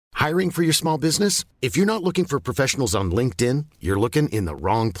Hiring for your small business? If you're not looking for professionals on LinkedIn, you're looking in the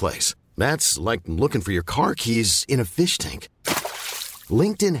wrong place. That's like looking for your car keys in a fish tank.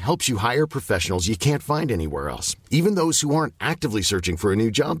 LinkedIn helps you hire professionals you can't find anywhere else, even those who aren't actively searching for a new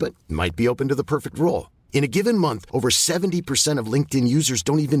job but might be open to the perfect role. In a given month, over 70% of LinkedIn users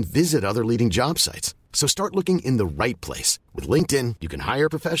don't even visit other leading job sites. So start looking in the right place. With LinkedIn, you can hire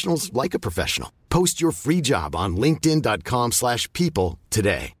professionals like a professional. Post your free job on linkedin.com/people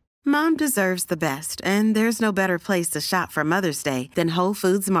today. Mom deserves the best, and there's no better place to shop for Mother's Day than Whole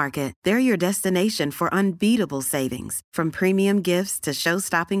Foods Market. They're your destination for unbeatable savings, from premium gifts to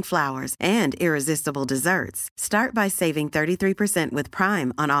show-stopping flowers and irresistible desserts. Start by saving 33% with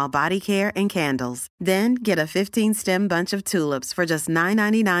Prime on all body care and candles. Then get a 15-stem bunch of tulips for just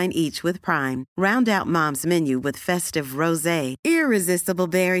 $9.99 each with Prime. Round out Mom's menu with festive rosé, irresistible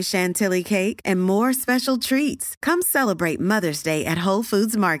berry chantilly cake, and more special treats. Come celebrate Mother's Day at Whole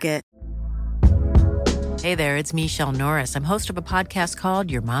Foods Market. Hey there, it's Michelle Norris. I'm host of a podcast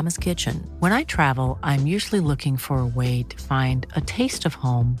called Your Mama's Kitchen. When I travel, I'm usually looking for a way to find a taste of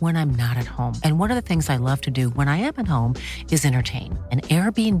home when I'm not at home. And one of the things I love to do when I am at home is entertain. And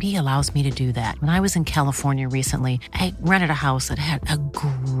Airbnb allows me to do that. When I was in California recently, I rented a house that had a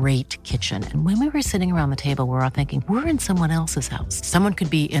great kitchen. And when we were sitting around the table, we were all thinking, we're in someone else's house. Someone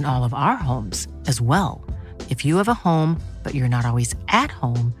could be in all of our homes as well. If you have a home, but you're not always at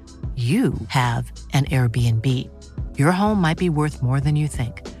home, you have an Airbnb. Your home might be worth more than you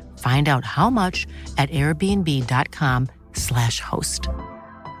think. Find out how much at airbnb.com/host.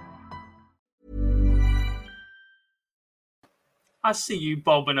 I see you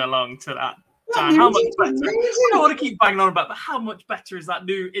bobbing along to that. Dan, how much better? I don't want to keep banging on about, but how much better is that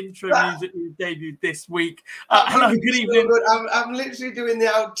new intro music you debuted this week? Hello, good evening. So good. I'm literally doing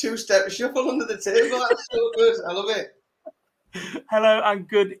the out two-step shuffle under the table. That's so good. I love it. Hello and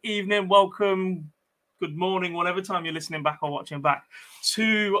good evening. Welcome, good morning, whatever time you're listening back or watching back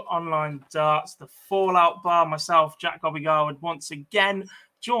to Online Darts, the Fallout Bar. Myself, Jack Gobby Garwood, once again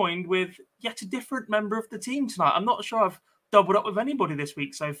joined with yet a different member of the team tonight. I'm not sure I've doubled up with anybody this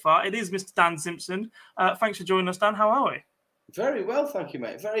week so far. It is Mr. Dan Simpson. Thanks for joining us, Dan. How are we? Very well, thank you,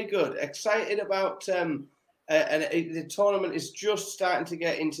 mate. Very good. Excited about and the tournament is just starting to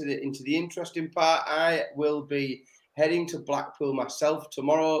get into the interesting part. I will be heading to Blackpool myself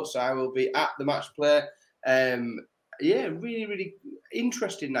tomorrow, so I will be at the Matchplay. Really, really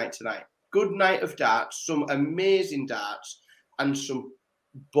interesting night tonight. Good night of darts, some amazing darts, and some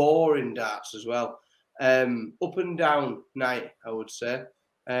boring darts as well. Up and down night, I would say.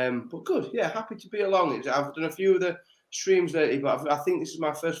 But good, yeah, happy to be along. I've done a few of the streams lately, but I think this is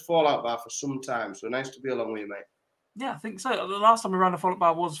my first Fallout Bar for some time, so nice to be along with you, mate. Yeah, I think so. The last time we ran the Fallout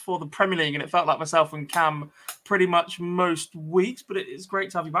Bar was for the Premier League, and it felt like myself and Cam pretty much most weeks, but it's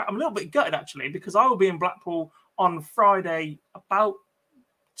great to have you back. I'm a little bit gutted, actually, because I will be in Blackpool on Friday about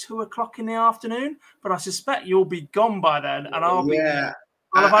 2:00 in the afternoon, but I suspect you'll be gone by then, and I'll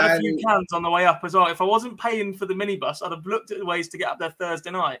have had a few cans on the way up as well. If I wasn't paying for the minibus, I'd have looked at the ways to get up there Thursday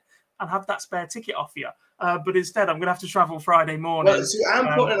night and have that spare ticket off you. But instead, I'm going to have to travel Friday morning. Well, see,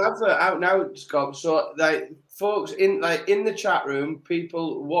 I'm putting an advert out now, Scott. So, folks in the chat room,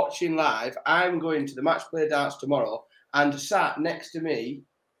 people watching live, I'm going to the Matchplay Darts tomorrow, and sat next to me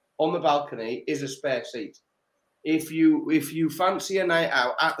on the balcony is a spare seat. If you fancy a night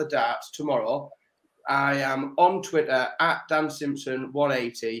out at the darts tomorrow, I am on Twitter at Dan Simpson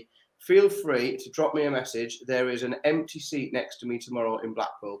 180. Feel free to drop me a message. There is an empty seat next to me tomorrow in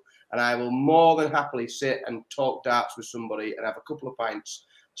Blackpool, and I will more than happily sit and talk darts with somebody and have a couple of pints.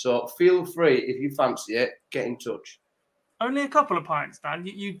 So feel free, if you fancy it, get in touch. Only a couple of pints, Dan.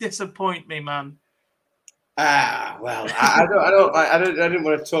 You disappoint me, man. Well, I didn't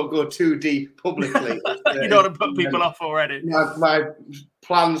want to go too deep publicly. You don't want to put people off already. My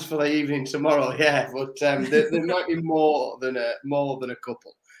plans for the evening tomorrow, yeah, but there might be more than a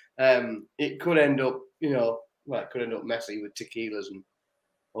couple. It could end up, messy with tequilas and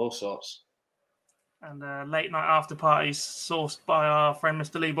all sorts. And late night after parties sourced by our friend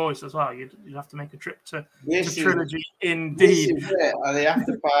Mr. Lee Boyce as well. You'd have to make a trip to Trilogy indeed. The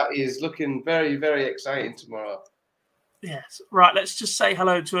after party is looking very, very exciting tomorrow. Yes. Right, let's just say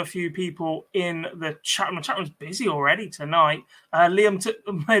hello to a few people in the chat room. The chat room's busy already tonight. Liam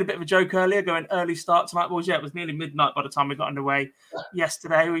made a bit of a joke earlier, going early start tonight, boys. Yeah, it was nearly midnight by the time we got underway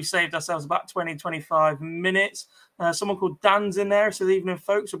yesterday. We saved ourselves about 20, 25 minutes. Someone called Dan's in there. So the evening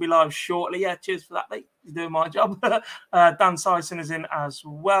folks will be live shortly. Yeah, cheers for that, mate. You're doing my job. Dan Sison is in as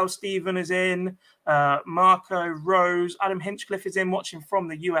well. Stephen is in. Marco, Rose, Adam Hinchcliffe is in watching from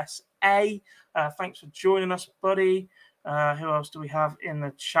the USA. Thanks for joining us, buddy. Who else do we have in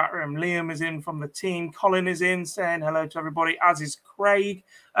the chat room? Liam is in from the team. Colin is in saying hello to everybody, as is Craig.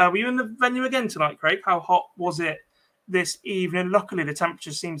 Were you in the venue again tonight, Craig? How hot was it this evening? Luckily, the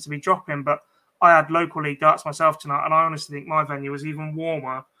temperature seems to be dropping, but I had local league darts myself tonight, and I honestly think my venue was even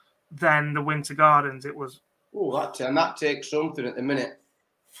warmer than the Winter Gardens. It was... Oh, that takes something at the minute.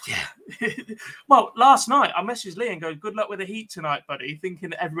 Yeah. Well, last night I messaged Lee and go, good luck with the heat tonight, buddy,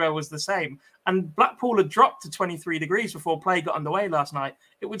 thinking everywhere was the same. And Blackpool had dropped to 23 degrees before play got underway last night.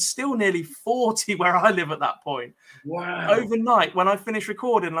 It was still nearly 40 where I live at that point. Wow. Overnight, when I finished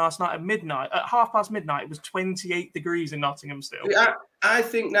recording last night at midnight, at midnight, it was 28 degrees in Nottingham still. I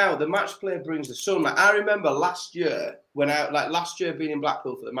think now the match play brings the sun. Like, I remember last year being in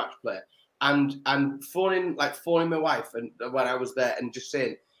Blackpool for the match play, and phoning my wife and when I was there and just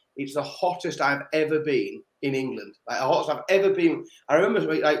saying it's the hottest I've ever been in England. Like the hottest I've ever been. I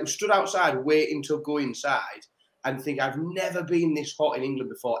remember like stood outside waiting to go inside and think I've never been this hot in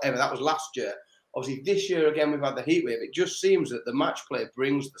England before ever. That was last year. Obviously this year again we've had the heat wave. It just seems that the match play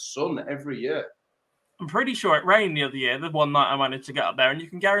brings the sun every year. I'm pretty sure it rained the other year, the one night I managed to get up there, and you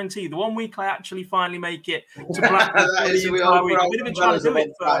can guarantee the one week I actually finally make it to Blackpool we've been trying to do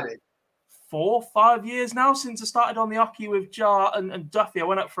it for 4 or 5 years now since I started on the Ocky with Jar and Duffy. I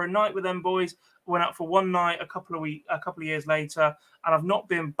went up for a night with them boys, went up for one night a couple of years later, and I've not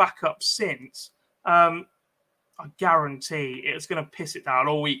been back up since. I guarantee it's going to piss it down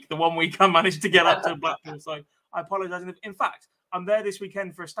all week. The 1 week I managed to get up to Blackpool, so I apologise. In fact, I'm there this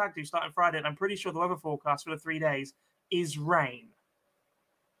weekend for a stag do starting Friday, and I'm pretty sure the weather forecast for the 3 days is rain.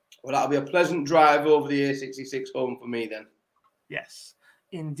 Well, that'll be a pleasant drive over the A66 home for me then. Yes.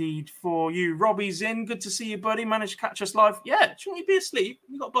 Indeed for you. Robbie's in. Good to see you, buddy. Managed to catch us live. Yeah, shouldn't you be asleep?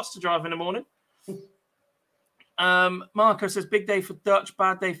 You got a bus to drive in the morning. Marco says, big day for Dutch,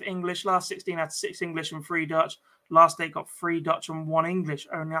 bad day for English. Last 16 had 6 English and 3 Dutch. Last day got 3 Dutch and 1 English.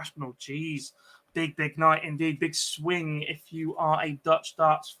 Only Aspinall. Jeez. Big night indeed. Big swing if you are a Dutch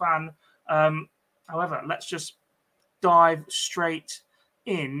darts fan. However, let's just dive straight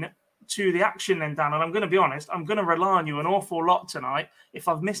in to the action then, Dan. And I'm going to be honest, I'm going to rely on you an awful lot tonight. If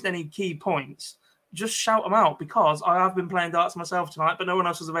I've missed any key points, just shout them out, because I have been playing darts myself tonight, but no one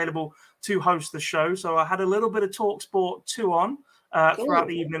else was available to host the show. So I had a little bit of TalkSport 2 on throughout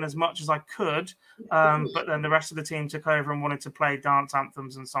the evening as much as I could. But then the rest of the team took over and wanted to play dance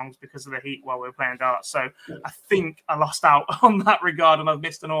anthems and songs because of the heat while we were playing darts. So I think I lost out on that regard and I've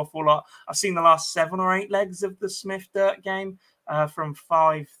missed an awful lot. I've seen the last 7 or 8 legs of the Smith Dirt game from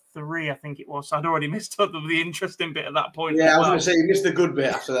 5-3, I think it was. So I'd already missed out the interesting bit at that point. Yeah, I was going to say you missed the good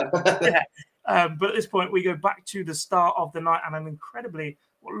bit after that. Yeah. But at this point, we go back to the start of the night and an incredibly,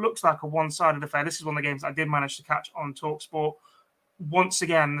 what looks like a one-sided affair. This is one of the games I did manage to catch on TalkSport. Once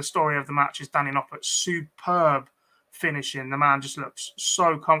again, the story of the match is Danny Noppert's superb finishing. The man just looks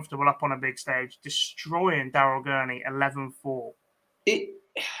so comfortable up on a big stage, destroying Daryl Gurney 11-4. It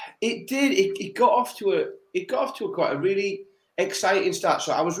did. It got off to a quite a really exciting start.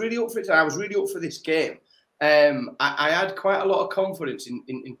 So I was really up for it. I was really up for this game. I had quite a lot of confidence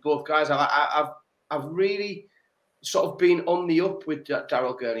in both guys. I've really sort of been on the up with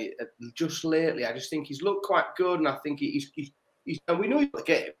Daryl Gurney just lately. I just think he's looked quite good, and I think he's and we know he's got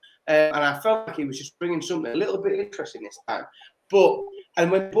the game. And I felt like he was just bringing something a little bit interesting this time.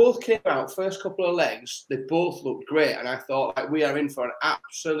 And when both came out, first couple of legs, they both looked great. And I thought, like, we are in for an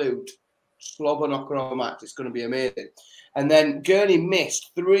absolute slobber knocker of a match. It's going to be amazing. And then Gurney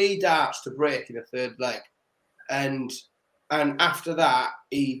missed 3 darts to break in the third leg. And after that,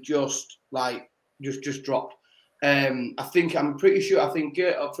 he just dropped. I'm pretty sure,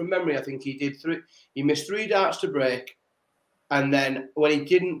 from memory, I think he did 3. He missed 3 darts to break. And then when he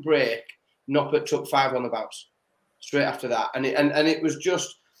didn't break, Noppert took 5 on the bounce straight after that. And it was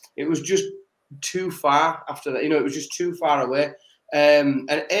just too far after that. It was just too far away. And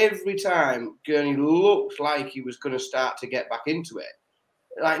every time Gurney looked like he was going to start to get back into it,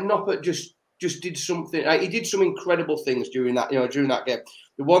 like Noppert just did something. Like, he did some incredible things during that game.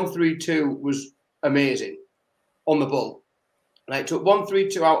 The 1-3-2 was amazing on the bull. Like, took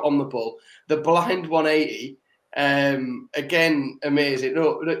 1-3-2 out on the bull. The blind 180. Again, amazing.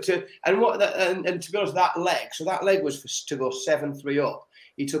 And to be honest, that leg was to go 7-3 up.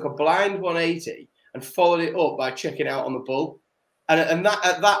 He took a blind 180 and followed it up by checking out on the bull. And that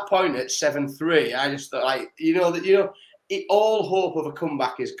at that point at 7-3, I just thought, like, all hope of a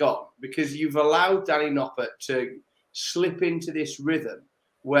comeback is gone, because you've allowed Danny Noppert to slip into this rhythm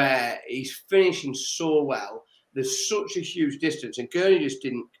where he's finishing so well. There's such a huge distance, and Gurney just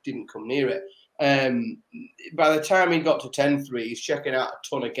didn't come near it. By the time he got to 10-3, he's checking out a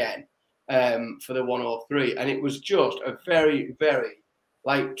ton again. for the 103, and it was just a very, very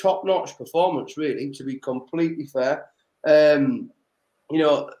top-notch performance, really, to be completely fair. Danny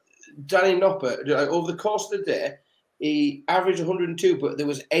Noppert, over the course of the day, he averaged 102, but there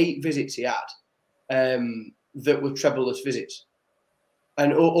was 8 visits he had that were treble-less visits.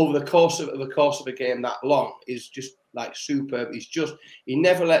 And over the course of a game that long is just superb. He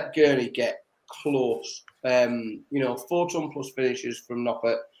never let Gurney get close. 4-ton plus finishes from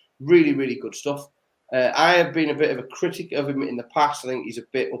Noppert, really, really good stuff. I have been a bit of a critic of him in the past. I think he's a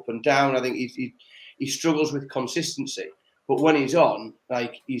bit up and down. I think he struggles with consistency. But when he's on,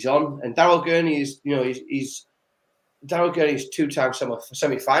 he's on. And Daryl Gurney is, Daryl Gurney is 2-time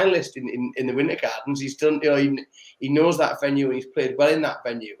semi-finalist in the Winter Gardens. He's done, he knows that venue and he's played well in that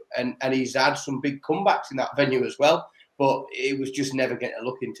venue. And he's had some big comebacks in that venue as well. But it was just never getting a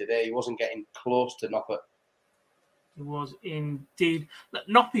look in today. He wasn't getting close to Noppert. It was indeed.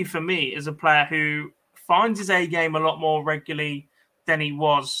 Noppy, for me, is a player who finds his A game a lot more regularly than he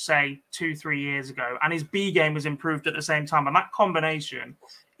was, say, 2-3 years ago. And his B game has improved at the same time. And that combination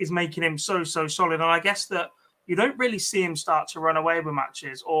is making him so solid. And I guess that you don't really see him start to run away with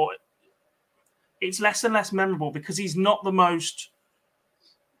matches, or it's less and less memorable because he's not the most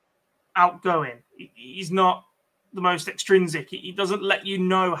outgoing. He's not the most extrinsic. He doesn't let you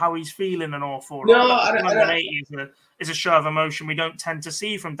know how he's feeling an awful lot. No, is a show of emotion we don't tend to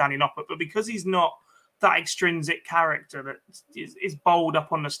see from Danny Noppert, but because he's not that extrinsic character that is bold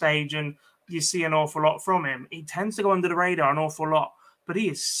up on the stage and you see an awful lot from him, he tends to go under the radar an awful lot, but he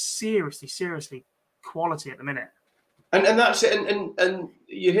is seriously quality at the minute. And that's it. And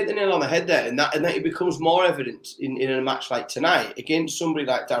you hit the nail on the head there. And that it becomes more evident in a match like tonight against somebody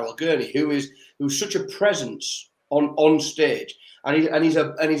like Daryl Gurney, who's such a presence on stage, and he's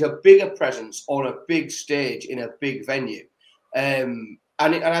a bigger presence on a big stage in a big venue. And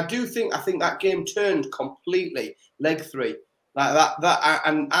I think that game turned completely leg 3 like that.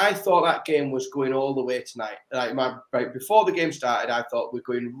 And I thought that game was going all the way tonight. Before the game started, I thought we're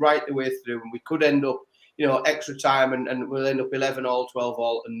going right the way through, and we could end up, extra time, and we'll end up 11-all,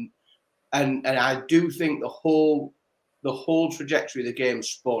 12-all, and I do think the whole trajectory of the game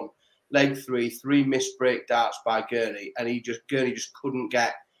spun. Leg 3 missed break darts by Gurney, and Gurney just couldn't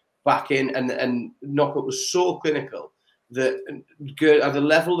get back in, and Noppert was so clinical that at the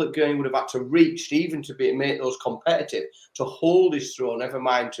level that Gurney would have had to reach even to make those competitive, to hold his throw, never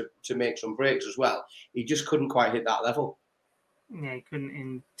mind to make some breaks as well. He just couldn't quite hit that level. Yeah, he couldn't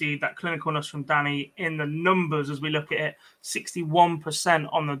indeed. That clinicalness from Danny in the numbers as we look at it, 61%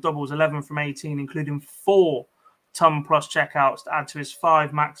 on the doubles, 11 from 18, including 4 ton plus checkouts to add to his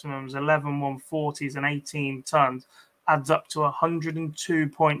 5 maximums, 11 140s and 18 tons, adds up to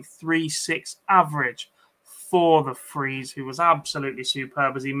 102.36 average for the Freeze, who was absolutely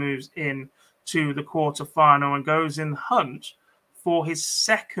superb as he moves in to the quarterfinal and goes in hunt for his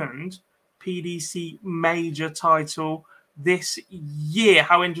second PDC major title this year.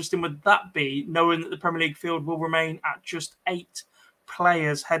 How interesting would that be, knowing that the Premier League field will remain at just 8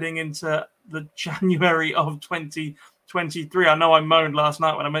 players heading into the January of 2023. I know I moaned last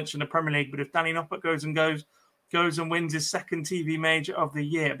night when I mentioned the Premier League, but if Danny Noppert goes and wins his second TV major of the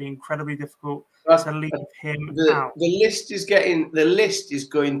year, it'd be incredibly difficult to leave him out. The list is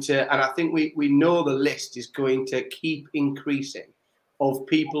going to, and I think we know the list is going to keep increasing of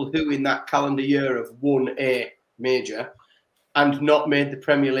people who in that calendar year have won a major and not made the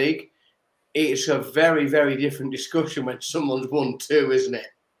Premier League. It's a very, very different discussion when someone's won 2, isn't it?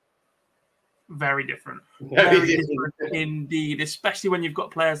 Very different. Very different indeed, especially when you've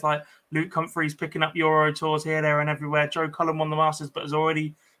got players like Luke Humphreys picking up Euro tours here, there and everywhere. Joe Cullen won the Masters but has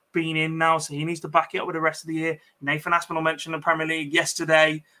already been in now, so he needs to back it up with the rest of the year. Nathan Aspinall mentioned the Premier League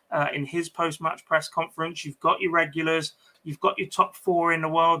yesterday in his post-match press conference. You've got your regulars. You've got your top 4 in the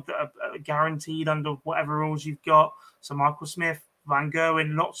world that are guaranteed under whatever rules you've got. So Michael Smith, Van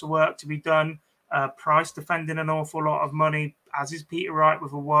Gerwen, lots of work to be done. Price defending an awful lot of money, as is Peter Wright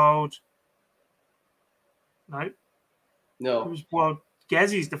with a world. No. Who's world?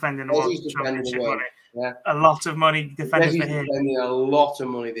 Gezzy's defending the world championship money. Yeah. A lot of money defending for him. Spending a lot of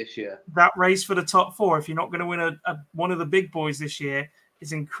money this year. That race for the top 4, if you're not going to win one of the big boys this year,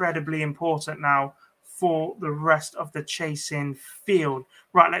 is incredibly important now for the rest of the chasing field.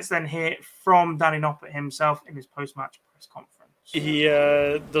 Right, let's then hear from Danny Noppert himself in his post-match press conference. He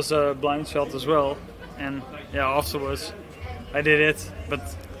does a blind shot as well, and afterwards I did it,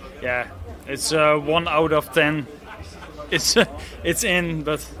 but it's 1 out of 10. It's in,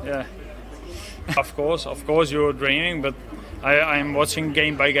 but of course you're dreaming, but I'm watching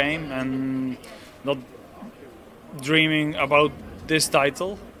game by game and not dreaming about this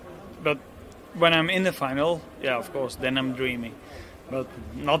title. But when I'm in the final, yeah, of course, then I'm dreaming. But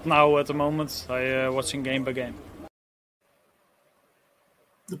not now at the moment. I watching game by game.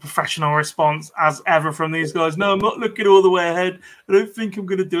 The professional response as ever from these guys. No, I'm not looking all the way ahead. I don't think I'm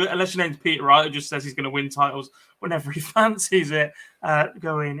going to do it. Unless your name's Peter Wright, who just says he's going to win titles whenever he fancies it.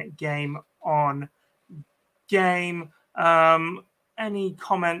 Going game on game. Any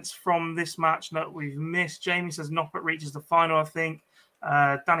comments from this match that we've missed? Jamie says Noppert reaches the final, I think.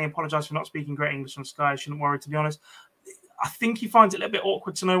 Danny apologised for not speaking great English on Sky. I shouldn't worry, to be honest. I think he finds it a little bit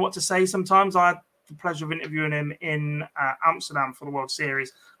awkward to know what to say sometimes. I had the pleasure of interviewing him in Amsterdam for the World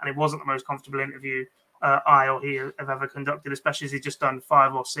Series, and it wasn't the most comfortable interview I or he have ever conducted, especially as he'd just done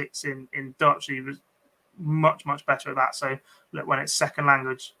 5 or 6 in Dutch. He was much, much better at that. So look, when it's second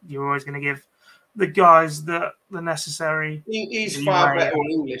language, you're always going to give the guys the necessary. He's far better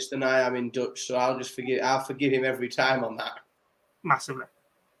in English than I am in Dutch, so I'll forgive him every time on that. Massively.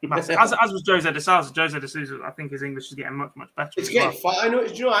 As was Jose de Sousa. Jose de Sousa, I think his English is getting much, much better. It's getting far. I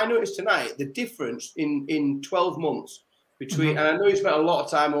noticed tonight the difference in 12 months between, and I know he spent a lot of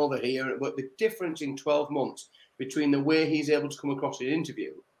time over here, but the difference in 12 months between the way he's able to come across in an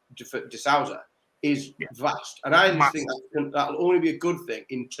interview for de Sousa is vast. And I just think that'll only be a good thing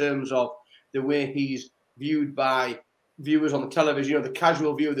in terms of the way he's viewed by viewers on the television, the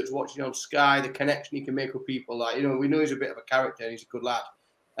casual viewer that's watching on Sky, the connection he can make with people. Like, we know he's a bit of a character and he's a good lad.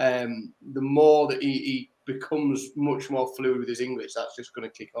 The more that he becomes much more fluid with his English, that's just going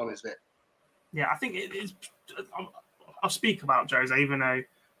to kick on, isn't it? Yeah, I think it is. I'll speak about Jose, even though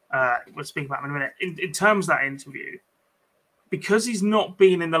we'll speak about him in a minute. In terms of that interview, because he's not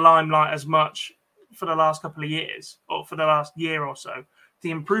been in the limelight as much for the last couple of years, or for the last year or so, the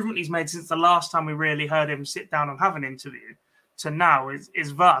improvement he's made since the last time we really heard him sit down and have an interview to now is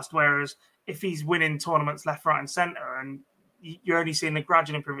vast. Whereas if he's winning tournaments left, right, and centre, and you're only seeing the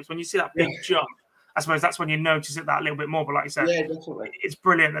gradual improvements, when you see that big jump, I suppose that's when you notice it that little bit more. But like you said, definitely. It's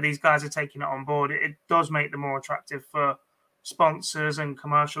brilliant that these guys are taking it on board. It does make them more attractive for sponsors and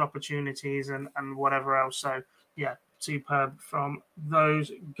commercial opportunities and whatever else. So, yeah, superb from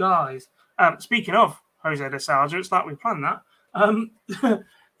those guys. Speaking of Jose de Sousa, it's like we planned that.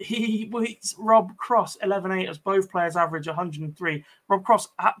 He beats Rob Cross 11-8 as both players average 103. Rob Cross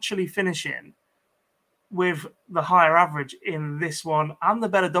actually finishing with the higher average in this one and the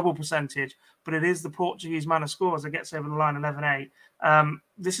better double percentage, but it is the Portuguese man of scores that gets over the line 11-8.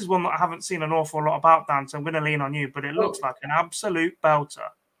 This is one that I haven't seen an awful lot about, Dan, so I'm going to lean on you, but it looks like an absolute belter.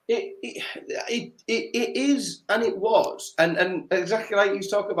 It is, and it was, and exactly like you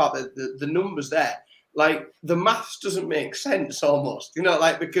talk about the numbers there. Like, the maths doesn't make sense almost,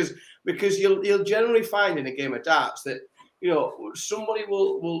 because you'll generally find in a game of darts that somebody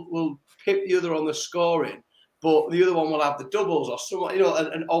will pip the other on the scoring, but the other one will have the doubles or someone,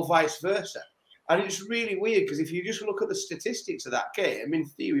 or vice versa. And it's really weird because if you just look at the statistics of that game, in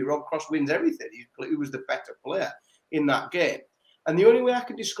theory, Rob Cross wins everything. He was the better player in that game. And the only way I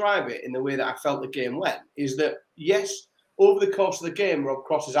can describe it in the way that I felt the game went is that, yes, over the course of the game, Rob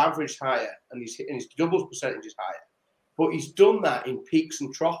Cross has averaged higher and his doubles percentage is higher. But he's done that in peaks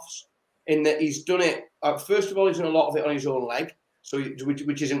and troughs, in that he's done it, first of all, he's done a lot of it on his own leg,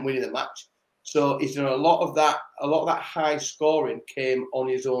 which isn't winning the match. So he's done a lot of that high scoring came on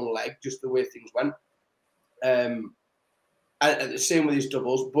his own leg, just the way things went. And the same with his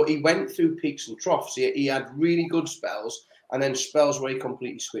doubles, but he went through peaks and troughs. He had really good spells and then spells where he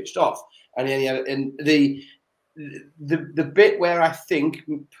completely switched off. And then he had the bit where I think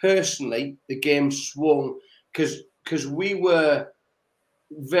personally the game swung because we were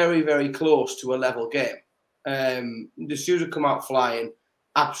very, very close to a level game. De Sousa come out flying,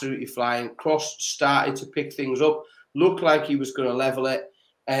 absolutely flying. Cross started to pick things up, looked like he was going to level it.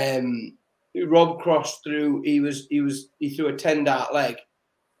 Rob Cross threw. He threw a 10-dart leg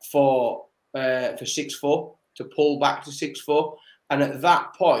for 6-4 to pull back to 6-4. And at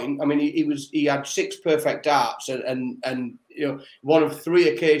that point, I mean, he had 6 perfect darts and one of 3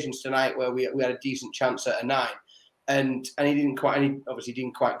 occasions tonight where we had a decent chance at a 9, and he obviously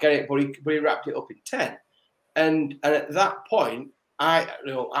didn't quite get it, but he wrapped it up in 10. And at that point,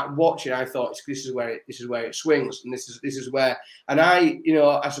 watching, I thought this is where it swings, and this is where, and I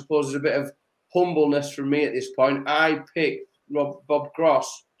suppose there's a bit of humbleness from me at this point. I picked Bob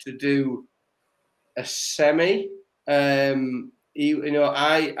Cross to do a semi. I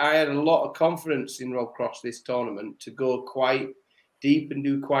had a lot of confidence in Rob Cross this tournament to go quite deep and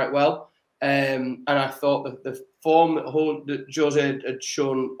do quite well. And I thought that the form that Jose had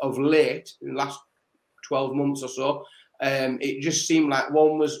shown of late, in the last 12 months or so, it just seemed like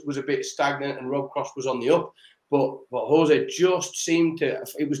one was a bit stagnant and Rob Cross was on the up. But Jose just seemed to.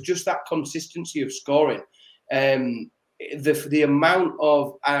 It was just that consistency of scoring. The amount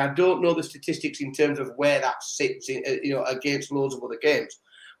of, and I don't know the statistics in terms of where that sits, against loads of other games,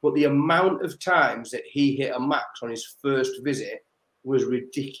 but the amount of times that he hit a max on his first visit was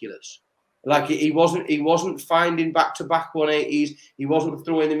ridiculous. Like he wasn't finding back-to-back 180s. He wasn't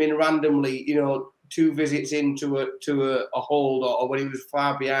throwing them in randomly. 2 visits into a hold, or when he was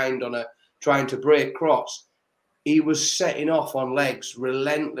far behind on trying to break cross. He was setting off on legs,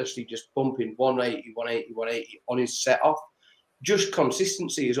 relentlessly just pumping 180, 180, 180 on his set off. Just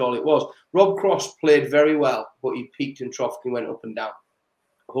consistency is all it was. Rob Cross played very well, but he peaked and troughed and went up and down.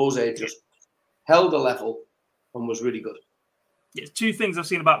 Jose just held a level and was really good. Yeah, 2 things I've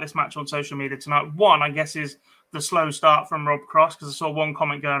seen about this match on social media tonight. One, I guess, is the slow start from Rob Cross, because I saw one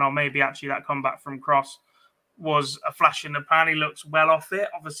comment going on, maybe actually that comeback from Cross was a flash in the pan. He looks well off it.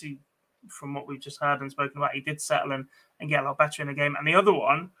 Obviously, from what we've just heard and spoken about, he did settle and get a lot better in the game. And the other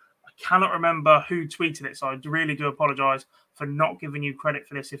one, I cannot remember who tweeted it, so I really do apologise for not giving you credit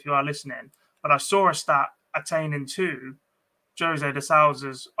for this if you are listening. But I saw a stat attaining to Jose de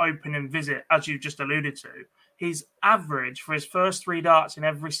Sousa's opening visit, as you just alluded to. His average for his first 3 darts in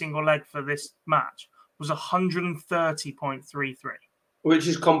every single leg for this match was 130.33. Which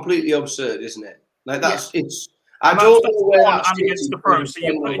is completely absurd, isn't it? Like it's. I don't know where that's against the pro. So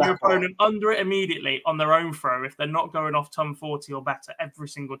you're putting your opponent under it immediately on their own throw if they're not going off ton 40 or better every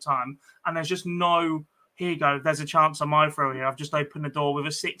single time. And there's just no, here you go, there's a chance on my throw here. I've just opened the door with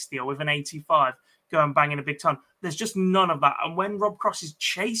a 60 or with an 85, go and bang in a big ton. There's just none of that. And when Rob Cross is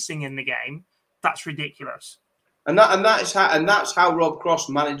chasing in the game, that's ridiculous. And that's how Rob Cross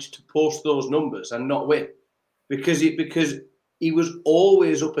managed to post those numbers and not win, because he was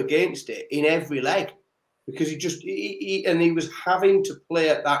always up against it in every leg. Because he was having to play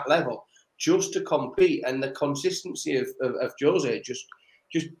at that level just to compete, and the consistency of Jose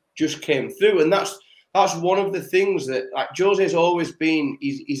just came through, and that's one of the things that, like, Jose's always been.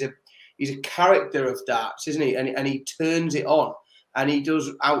 He's a character of darts, isn't he? And he turns it on, and he does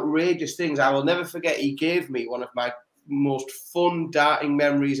outrageous things. I will never forget. He gave me one of my most fun darting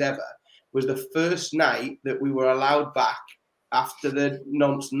memories ever. Was the first night that we were allowed back after the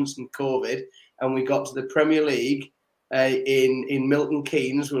nonsense and COVID. And we got to the Premier League in Milton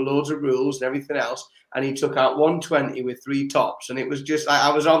Keynes with loads of rules and everything else. And he took out 120 with 3 tops. And it was just like,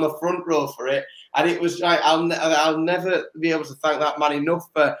 I was on the front row for it. And it was like, I'll never be able to thank that man enough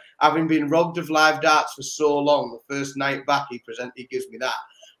for having been robbed of live darts for so long. The first night back, he gives me that.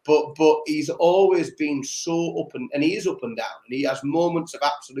 But he's always been so up and he is up and down. And he has moments of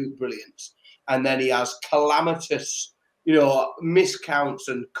absolute brilliance. And then he has calamitous, miscounts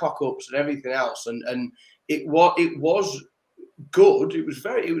and cock-ups and everything else. And it was good. It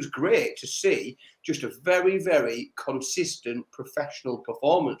was great to see just a very, very consistent professional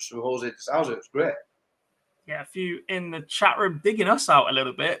performance from Jose de Sousa. It was great. Yeah, a few in the chat room digging us out a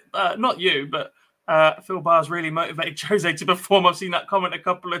little bit. Not you, but Phil Barr's really motivated Jose to perform. I've seen that comment a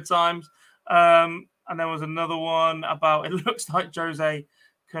couple of times. And there was another one about, it looks like Jose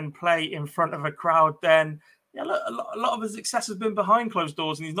can play in front of a crowd then. Yeah, look, a lot of his success has been behind closed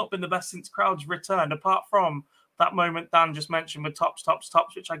doors, and he's not been the best since crowds returned, apart from that moment Dan just mentioned with tops,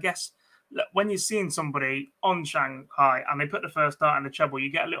 which I guess, look, when you're seeing somebody on Shanghai and they put the first dart in the treble,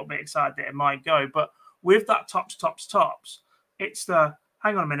 you get a little bit excited that it might go. But with that tops, it's the,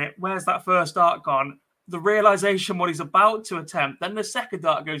 hang on a minute, where's that first dart gone? The realization what he's about to attempt, then the second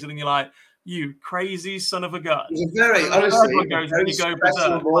dart goes in and you're like, you crazy son of a gun. It's a very, honestly, very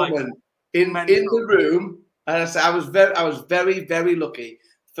special moment in the room. And I was very, very lucky.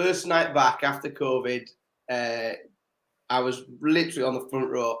 First night back after COVID, I was literally on the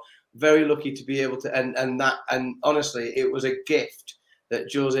front row. Very lucky to be able to, and honestly, it was a gift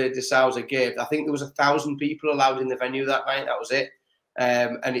that Jose de Sousa gave. I think there was 1,000 people allowed in the venue that night. That was it,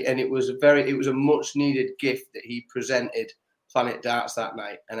 and it was a much needed gift that he presented Planet Darts that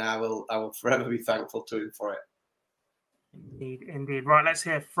night, and I will forever be thankful to him for it. Indeed. Right, let's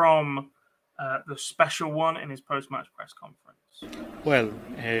hear from the special one in his post-match press conference. Well,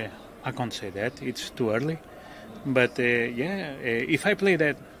 I can't say that. It's too early. But, if I play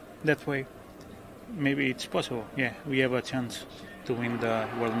that way, maybe it's possible. Yeah, we have a chance to win the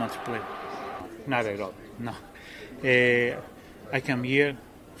World Matchplay. Not at all, no. I came here,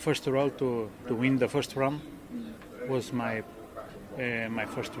 first of all, to win the first round. Was my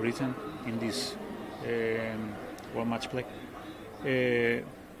first reason in this World Matchplay.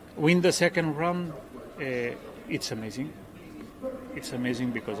 Win the second round, it's amazing. It's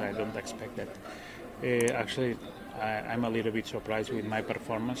amazing because I don't expect that. Actually, I'm a little bit surprised with my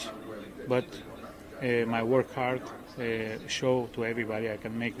performance, but my work hard, show to everybody I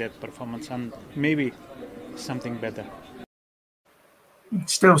can make that performance and maybe something better.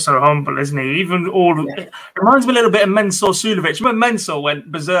 Still so humble, isn't he? Even it reminds me a little bit of Mensur Suljovic. Remember Mensur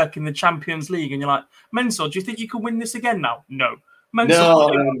went berserk in the Champions League, and you're like, Mensur, do you think you can win this again now? No.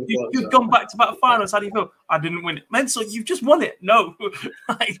 Mensur, you've gone back to back finals. How do you feel? I didn't win it. Mensur, you've just won it. No.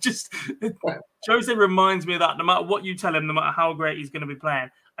 Jose reminds me of that. No matter what you tell him, no matter how great he's going to be playing,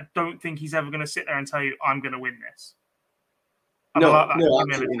 I don't think he's ever going to sit there and tell you, I'm going to win this. No,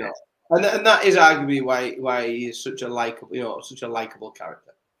 absolutely not. And that is arguably why he is such a likable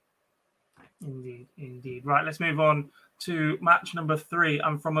character. Indeed. Right, let's move on to match number 3,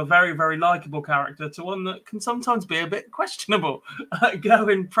 and from a very, very likable character to one that can sometimes be a bit questionable.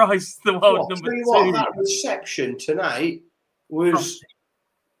 Gerwyn Price, the world number 2. That reception tonight was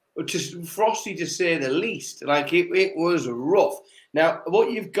just frosty to say the least. Like it was rough. Now,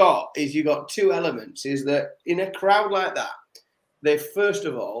 what you've got 2 elements. Is that in a crowd like that, first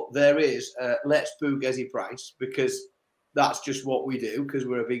of all, there is let's boo Gezi Price, because that's just what we do, because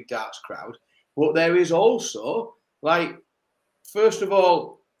we're a big darts crowd. But there is also, first of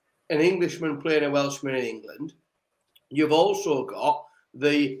all, an Englishman playing a Welshman in England. You've also got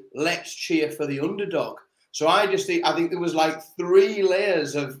the let's cheer for the underdog. So I think there was 3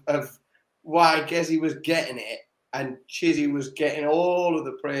 layers of why Gezi was getting it and Chizzy was getting all of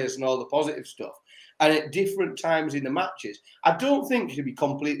the praise and all the positive stuff. And at different times in the matches. I don't think, to be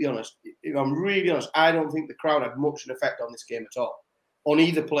completely honest, if I'm really honest, I don't think the crowd had much an effect on this game at all, on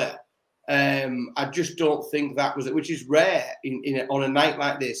either player. I just don't think that was it, which is rare on a night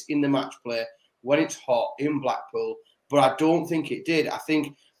like this in the match play when it's hot in Blackpool. But I don't think it did. I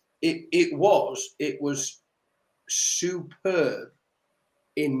think it was superb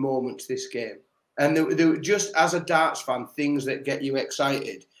in moments this game. And there were, just as a darts fan, things that get you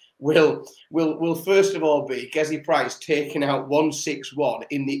excited. Will first of all be Gezi Price taking out 161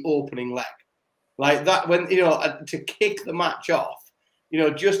 in the opening leg, like that, when to kick the match off.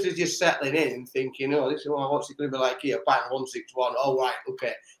 Just as you're settling in, thinking, what's it going to be like here? Bang, 161. Oh right,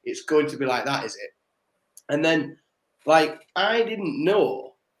 okay, it's going to be like that, is it? And then, I didn't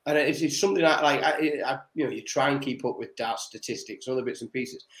know, and it's something you try and keep up with darts statistics and other bits and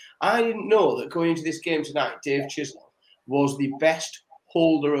pieces. I didn't know that going into this game tonight, Dave Chisnell was the best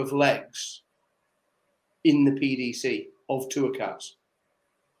holder of legs in the PDC of tour cards.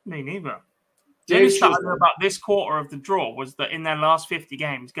 Me neither. The only stat I know about this quarter of the draw was that in their last 50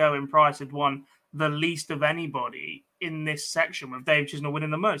 games, Gerwyn Price had won the least of anybody in this section, with Dave Chisnell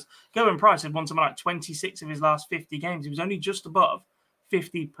winning the most. Gerwyn Price had won something like 26 of his last 50 games. He was only just above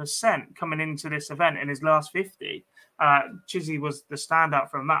 50% coming into this event in his last 50. Chizzy was the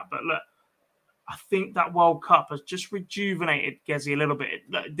standout from that. But look, I think that World Cup has just rejuvenated Gezi a little bit.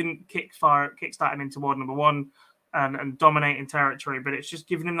 It didn't kickstart him into world number 1 and dominating territory, but it's just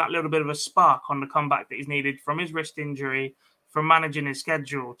given him that little bit of a spark on the comeback that he's needed from his wrist injury, from managing his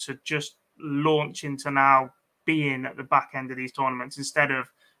schedule, to just launch into now being at the back end of these tournaments instead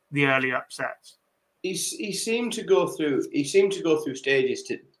of the early upsets. He seemed to go through stages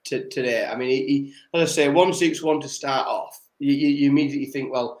today. I mean, he let's say 161 to start off. You immediately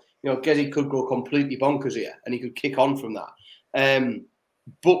think, well, Gezi could go completely bonkers here, and he could kick on from that.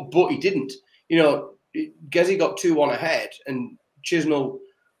 But he didn't. Gezi got 2-1 ahead, and Chisnell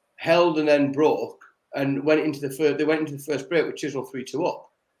held and then broke, and went into the first. They went into the first break with Chisnell 3-2 up,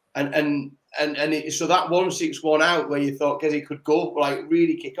 so that 161 out where you thought Gezi could go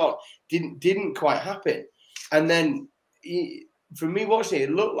really kick on didn't quite happen. And then for me watching it,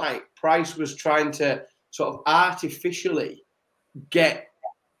 it looked like Price was trying to sort of artificially get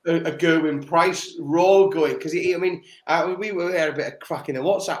a Gerwyn Price roll going, because we had a bit of crack in the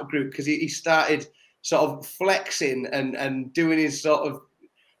WhatsApp group because he started sort of flexing and doing his sort of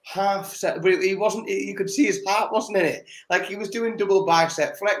half set, but he wasn't. You could see his heart wasn't in it. He was doing double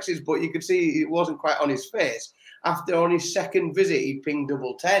bicep flexes, but you could see it wasn't quite on his face. After on his second visit, he pinged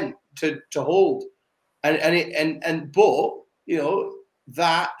double 10 to hold, but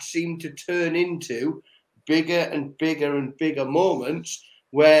that seemed to turn into bigger and bigger and bigger moments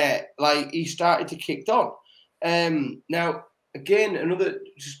where he started to kick on. Now, again, another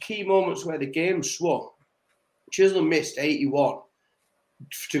just key moments where the game swung. Chisnell missed 81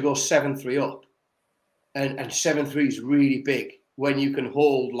 to go 7-3 up. And 7-3 is really big when you can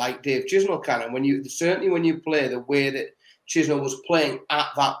hold like Dave Chisnell can. And when you play the way that Chisnell was playing at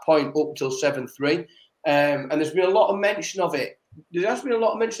that point up till 7-3. And there's been a lot of mention of it. There has been a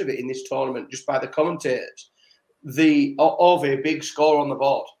lot of mention of it in this tournament just by the commentators. Of a big score on the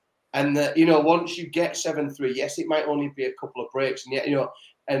board, and once you get 7-3, yes, it might only be a couple of breaks,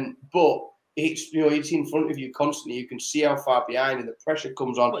 and but it's in front of you constantly. You can see how far behind, and the pressure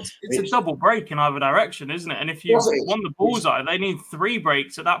comes on. Well, it's a double break in either direction, isn't it? And if you won the bullseye, they need 3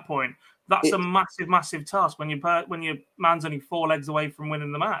 breaks at that point. That's a massive, massive task when your man's only 4 legs away from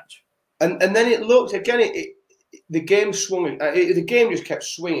winning the match. And then it looked again. The game swung. The game just kept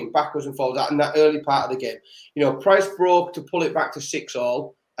swinging backwards and forwards in that early part of the game. Price broke to pull it back to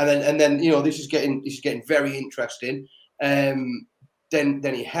 6-all, and then this is getting very interesting. Then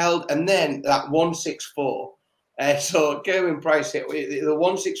he held, and then that 164. So Gerwyn Price hit the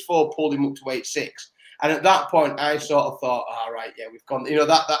 164, pulled him up to 8-6, and at that point I sort of thought, all right, yeah, we've gone.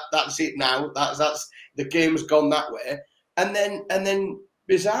 That's it now. That's the game's gone that way. And then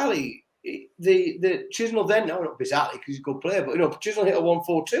bizarrely, the Chisnell then not bizarrely because he's a good player, but Chisnell hit a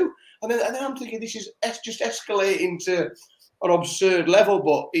 142, and then I'm thinking this is just escalating to an absurd level,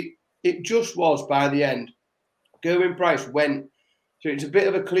 but it just was by the end. Gerwyn Price went. So it's a bit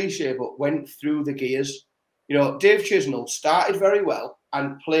of a cliche, but went through the gears. Dave Chisnell started very well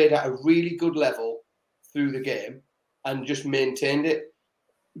and played at a really good level through the game and just maintained it.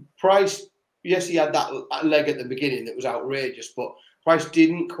 Price, yes, he had that leg at the beginning that was outrageous, but Price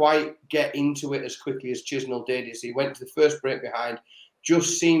didn't quite get into it as quickly as Chisnell did. As he went to the first break behind,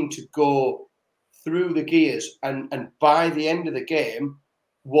 just seemed to go through the gears, and by the end of the game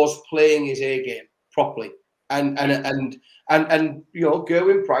was playing his A game properly. And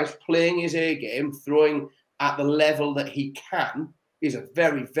Gerwyn Price playing his A game, throwing at the level that he can, is a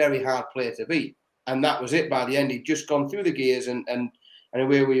very, very hard player to beat. And that was it by the end. He'd just gone through the gears and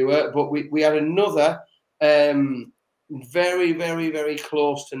away we were. But we had another very, very, very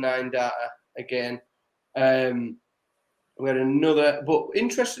close to 9 data again. We had another, but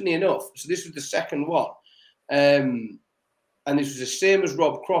interestingly enough, so this was the second one. And this was the same as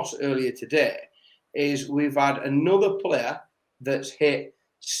Rob Cross earlier today. Is we've had another player that's hit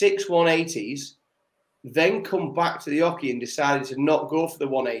 6 180s, then come back to the hockey and decided to not go for the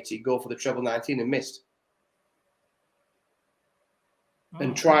 180, go for the treble 19 and missed.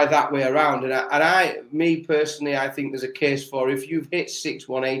 And try that way around. And me personally, I think there's a case for if you've hit 6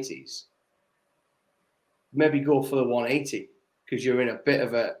 180s, maybe go for the 180 because you're in a bit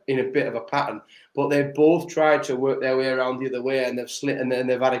of a pattern. But they've both tried to work their way around the other way, and they've slit, and then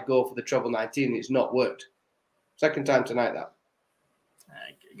they've had to go for the treble 19, and it's not worked. Second time tonight, that.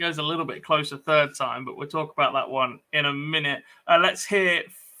 It goes a little bit closer third time, but we'll talk about that one in a minute. Let's hear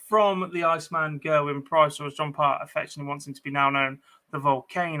from the Iceman, Gerwyn Price, or as John Part affectionately wants him to be now known, the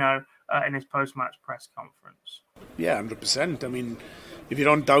Volcano, in his post-match press conference. Yeah, 100%. I mean, if you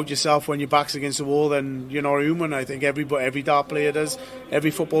don't doubt yourself when your back's against the wall, then you're not human. I think every dart player does,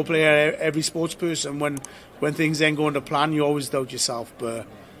 every football player, every sports person. When things then go into plan, you always doubt yourself. But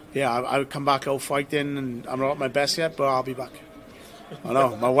yeah, I come back out fighting, and I'm not at my best yet, but I'll be back. I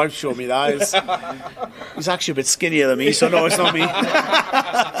know, my wife showed me that. He's actually a bit skinnier than me, so no, it's not me.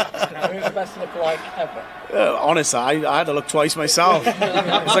 Who's the best look like ever? Honestly, I had to look twice myself.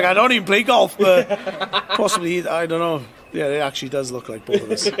 It's like I don't even play golf, but possibly, I don't know. Yeah, it actually does look like both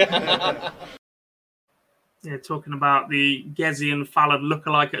of us. Yeah, talking about the Gezi and Fallon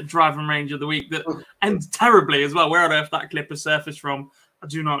lookalike at driving range of the week that ends terribly as well. Where on earth that clip has surfaced from, I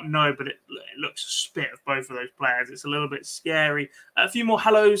do not know, but it looks a spit of both of those players. It's a little bit scary. A few more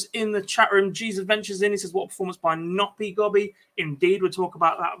hellos in the chat room. Jesus Ventures in. He says, what performance by Noppy Gobby? Indeed, we'll talk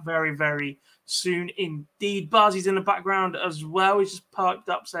about that very, very soon. Indeed. Barzy's in the background as well. He's just piped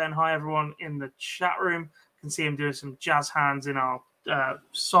up saying hi, everyone, in the chat room. Can see him doing some jazz hands in our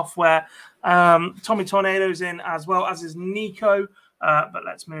software. Tommy Tornado's in as well, as is Nico. But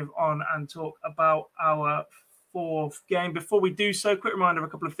let's move on and talk about our fourth game. Before we do so, quick reminder of a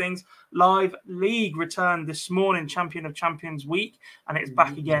couple of things. Live League returned this morning, Champion of Champions week, and it's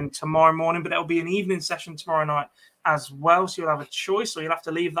back again tomorrow morning, but there'll be an evening session tomorrow night as well, so you'll have a choice, or you'll have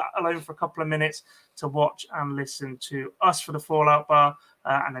to leave that alone for a couple of minutes to watch and listen to us for the Fallout Bar,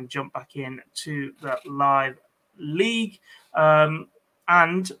 and then jump back in to the Live League.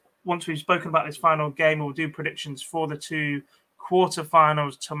 And once we've spoken about this final game, we'll do predictions for the two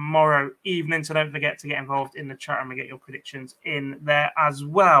quarterfinals tomorrow evening. So don't forget to get involved in the chat room and get your predictions in there as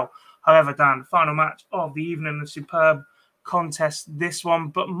well. However, Dan, final match of the evening, a superb contest, this one.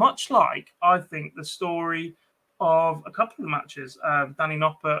 But much like, I think, the story of a couple of matches, Danny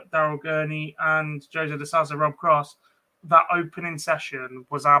Noppert, Daryl Gurney, and Jose de Sousa, Rob Cross, that opening session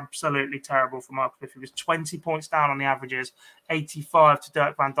was absolutely terrible for Mark Cliff. He was 20 points down on the averages, 85 to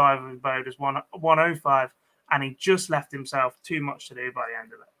Dirk van Dijvenbode's 105, and he just left himself too much to do by the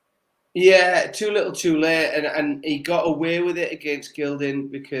end of it. Yeah, too little, too late, and he got away with it against Gilding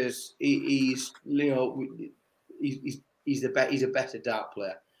because he's a better dart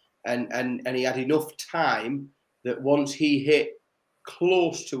player. and he had enough time that once he hit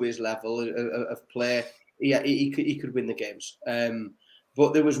close to his level of play, he could win the games.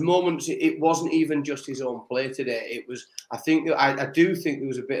 But there was moments. It wasn't even just his own play today. It was. I do think there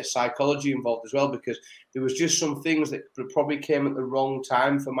was a bit of psychology involved as well, because there was just some things that probably came at the wrong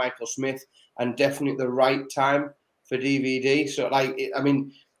time for Michael Smith, and definitely at the right time for DVD. So,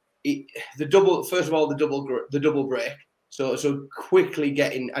 the double. First of all, the double break. So quickly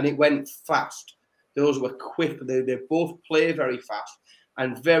getting, and it went fast. Those were quick. They both play very fast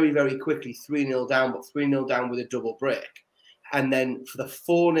and very, very quickly 3-0 down, but 3-0 down with a double break. And then for the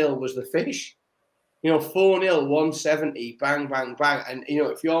 4-0 was the finish. 4-0, 170, bang, bang, bang. And,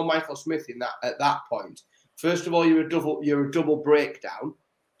 if you're Michael Smith at that point, first of all, you're a double breakdown.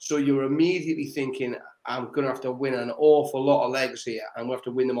 So you're immediately thinking, I'm going to have to win an awful lot of legs here. I'm going to have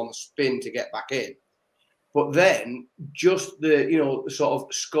to win them on the spin to get back in. But then just the, sort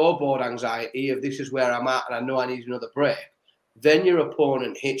of scoreboard anxiety of this is where I'm at and I know I need another break. Then your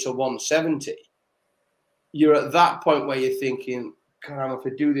opponent hits a 170. You're at that point where you're thinking, God, I'm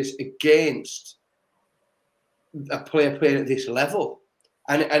going to do this against a player playing at this level.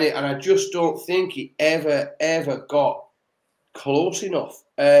 And I just don't think he ever got close enough.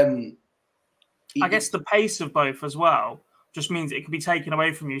 I guess the pace of both as well just means it can be taken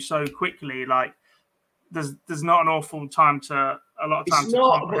away from you so quickly. Like, there's not an awful time to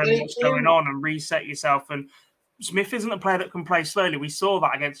comprehend what's going on and reset yourself. And Smith isn't a player that can play slowly. We saw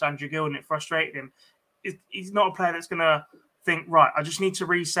that against Andrew Gill and it frustrated him. He's not a player that's going to think, right, I just need to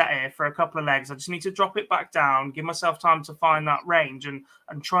reset here for a couple of legs. I just need to drop it back down, give myself time to find that range and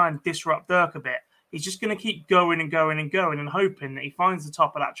try and disrupt Dirk a bit. He's just going to keep going and going and going and hoping that he finds the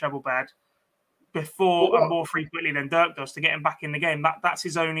top of that treble bed before and more frequently than Dirk does to get him back in the game. That's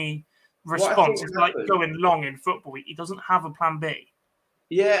his only response. It's like going long in football. He doesn't have a plan B.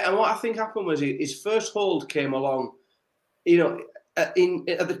 Yeah, and what I think happened was his first hold came along, at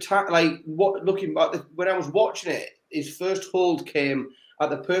the time, looking back, when I was watching it, his first hold came at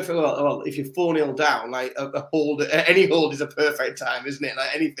the perfect. Well, if you're 4-0 down, like a hold, any hold is a perfect time, isn't it?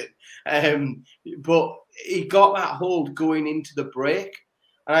 Like anything. But he got that hold going into the break,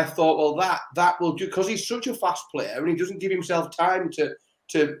 and I thought, well, that will do, because he's such a fast player and he doesn't give himself time to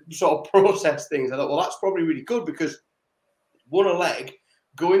sort of process things. I thought, well, that's probably really good, because won a leg,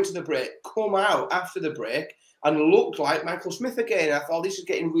 go into the break, come out after the break, and looked like Michael Smith again. I thought this is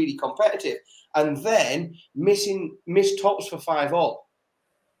getting really competitive. And then missed tops for 5-all.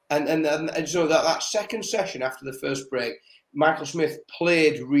 And so that second session after the first break, Michael Smith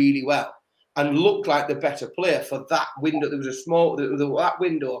played really well and looked like the better player for that window. There was that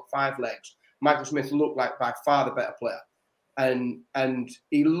window of 5 legs. Michael Smith looked like by far the better player. And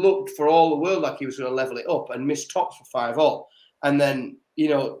he looked for all the world like he was going to level it up and miss tops for 5-all. And then,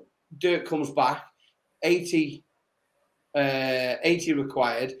 Dirk comes back, 80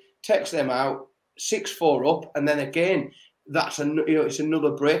 required, takes them out, 6-4 up, and then again, it's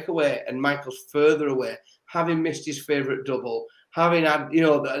another breakaway, and Michael's further away, having missed his favourite double, having had,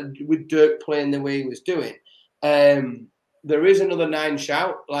 with Dirk playing the way he was doing. There is another 9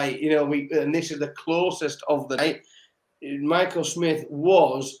 shout, and this is the closest of the night. Michael Smith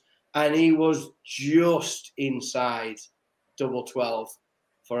was just inside double 12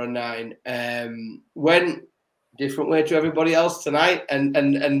 for a 9. Went different way to everybody else tonight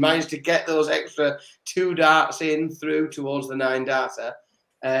and managed to get those extra 2 darts in through towards the 9 darter.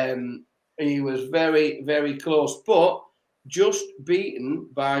 He was very, very close, but just beaten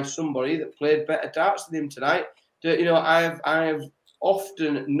by somebody that played better darts than him tonight. I have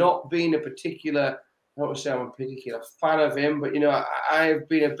often not been a particular, I don't want to say I'm a particular fan of him, but I have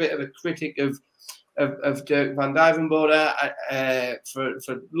been a bit of a critic of Dirk van Dijvenbode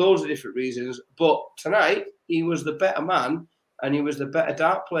for loads of different reasons. But tonight, he was the better man and he was the better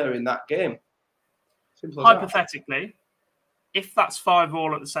dart player in that game. Hypothetically, if that's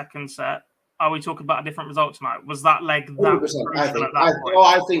 5-all at the second set, are we talking about a different result tonight? Was that leg that crucial at that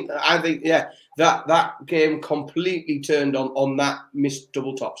point? I think, yeah, that game completely turned on that missed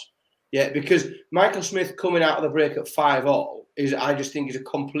double tops. Yeah, because Michael Smith coming out of the break at 5-all I just think is a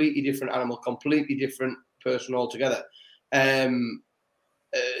completely different animal, completely different person altogether. And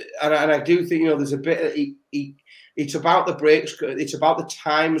I do think, there's a bit of, it's about the breaks, it's about the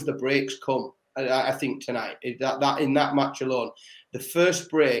times the breaks come. I think tonight, that in that match alone, the first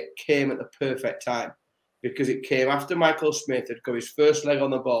break came at the perfect time because it came after Michael Smith had got his first leg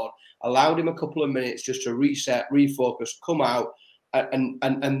on the board, allowed him a couple of minutes just to reset, refocus, come out,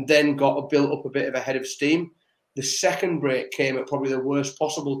 and then got built up a bit of a head of steam. The second break came at probably the worst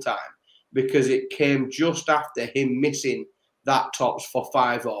possible time because it came just after him missing that tops for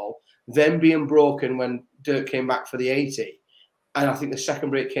 5-5, then being broken when Dirk came back for the 80. And I think the second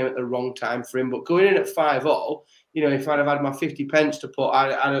break came at the wrong time for him. But going in at 5-5, if I'd have had my 50 pence to put,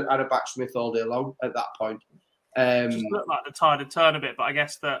 I'd have backed Smith all day long at that point. Just looked like the tide had turned a bit, but I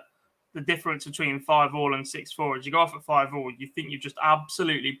guess that the difference between 5-5 and 6-4 is you go off at 5-5, you think you've just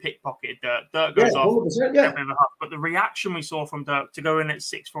absolutely pickpocketed Dirk. Dirk goes off, but the reaction we saw from Dirk to go in at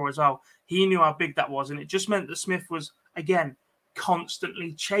 6-4 as well, he knew how big that was, and it just meant that Smith was, again,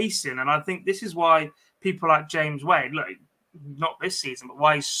 constantly chasing. And I think this is why people like James Wade, look, not this season, but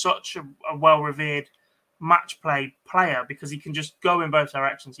why he's such a well-revered match play player, because he can just go in both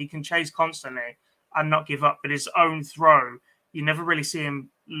directions. He can chase constantly and not give up, but his own throw, you never really see him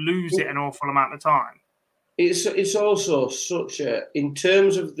lose it an awful amount of time. It's also such a, in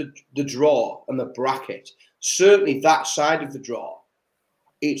terms of the draw and the bracket, certainly that side of the draw,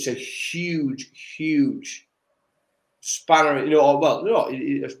 it's a huge spanner,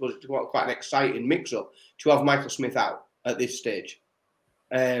 I suppose it's quite an exciting mix-up to have Michael Smith out at this stage,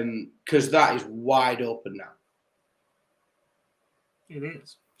 because that is wide open now. It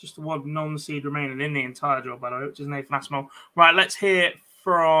is. Just the one non-seed remaining in the entire draw, by the way, which is Nathan Aspinall. Right, let's hear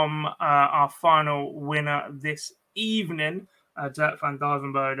from our final winner this evening, Dirk van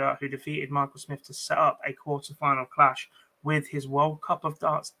Duijvenbode, who defeated Michael Smith to set up a quarter-final clash with his World Cup of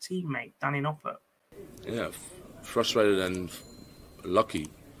Darts teammate, Danny Noppert. Yeah, frustrated and lucky,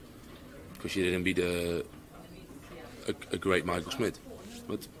 because she didn't beat a great Michael Smith.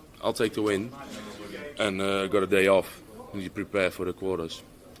 But I'll take the win, and got a day off. Need to prepare for the quarters.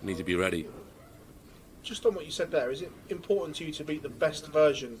 Need to be ready. Just on what you said there, is it important to you to beat the best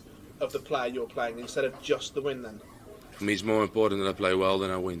version of the player you're playing instead of just the win then? For me, it's more important that I play well than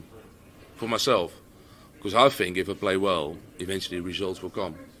I win. For myself. Because I think if I play well, eventually results will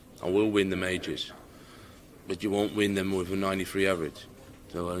come. I will win the majors. But you won't win them with a 93 average.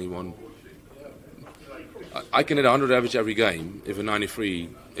 So only one. I can hit 100 average every game. If I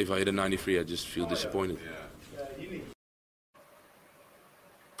hit a 93, I just feel disappointed.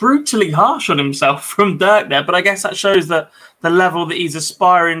 Brutally harsh on himself from Dirk there, but I guess that shows that the level that he's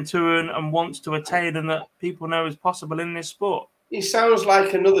aspiring to and wants to attain, and that people know is possible in this sport. He sounds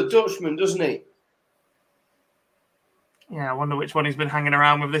like another Dutchman, doesn't he? Yeah, I wonder which one he's been hanging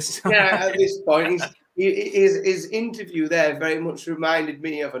around with this. Yeah, at this point, his interview there very much reminded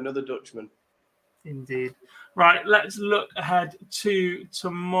me of another Dutchman. Indeed. Right, let's look ahead to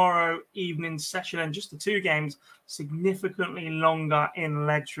tomorrow evening's session, and just the two games significantly longer in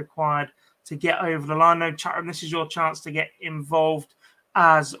legs required to get over the line. No chat room, this is your chance to get involved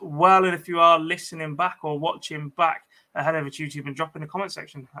as well. And if you are listening back or watching back, head over to YouTube and drop in the comment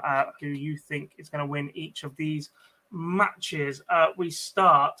section who you think is going to win each of these matches. We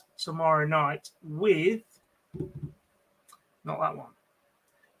start tomorrow night with not that one.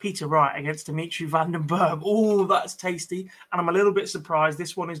 Peter Wright against Dimitri van den Berg. Oh, that's tasty. And I'm a little bit surprised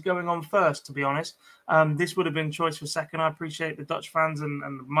this one is going on first, to be honest. This would have been choice for second. I appreciate the Dutch fans and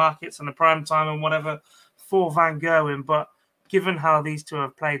the markets and the prime time and whatever for Van Gerwen. But given how these two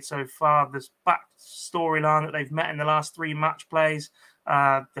have played so far, this back storyline that they've met in the last 3 match plays,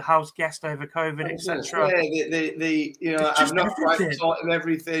 the house guest over COVID, etc. I've not quite taught him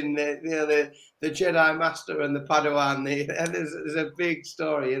everything. The Jedi Master and the Padawan. There's a big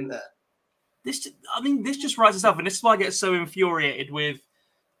story in there. This just writes itself, and this is why I get so infuriated with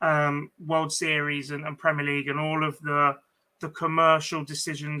World Series and Premier League and all of the commercial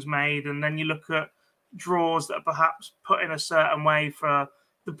decisions made, and then you look at draws that are perhaps put in a certain way for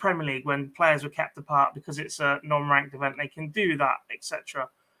the Premier League when players were kept apart because it's a non-ranked event. They can do that, etc.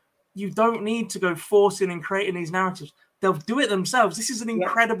 You don't need to go forcing and creating these narratives. They'll do it themselves. This is an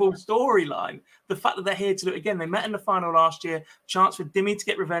incredible storyline. The fact that they're here to do it again. They met in the final last year. Chance for Dimmy to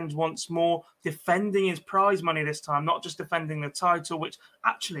get revenge once more, defending his prize money this time, not just defending the title, which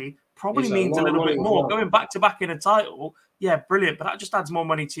actually probably means a little bit more. Going back-to-back in a title, yeah, brilliant. But that just adds more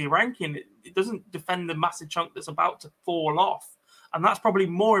money to your ranking. It doesn't defend the massive chunk that's about to fall off. And that's probably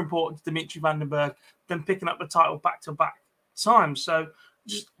more important to Dimitri van den Berg than picking up the title back-to-back times. So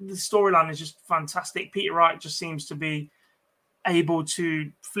just the storyline is just fantastic. Peter Wright just seems to be able to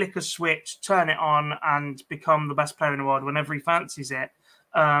flick a switch, turn it on, and become the best player in the world whenever he fancies it.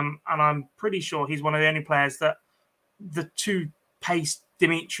 And I'm pretty sure he's one of the only players that the two-paced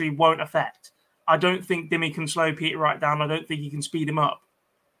Dimitri won't affect. I don't think Dimmy can slow Peter Wright down. I don't think he can speed him up.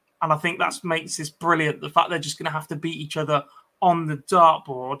 And I think that makes this brilliant. The fact they're just going to have to beat each other on the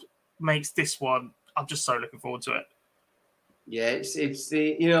dartboard makes this one. I'm just so looking forward to it. Yeah, it's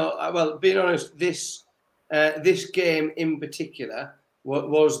the being honest, this game in particular,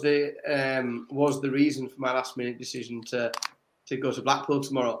 was the reason for my last minute decision to go to Blackpool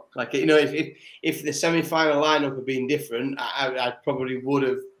tomorrow. Like, you know, if the semi-final lineup had been different, I probably would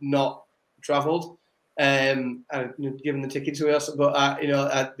have not travelled and given the tickets to us. But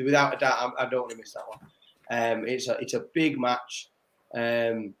without a doubt, I don't want to miss that one. It's a big match.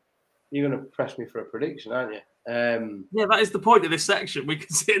 You're going to press me for a prediction, aren't you? Yeah, that is the point of this section. We can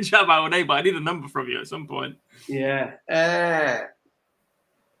sit and chat about it, but I need a number from you at some point. Yeah.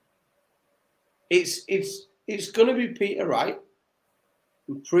 It's going to be Peter Wright.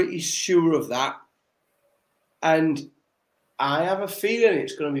 I'm pretty sure of that. And I have a feeling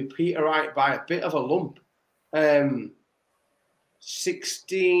it's going to be Peter Wright by a bit of a lump. 16-10.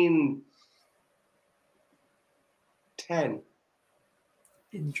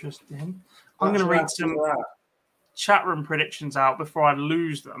 Interesting. I'm going to read some chat room predictions out before I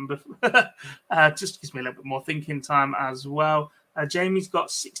lose them. Just gives me a little bit more thinking time as well. Jamie's got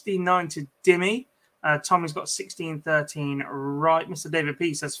 16-9 to Dimmy. Tommy's got 16-13 right. Mr. David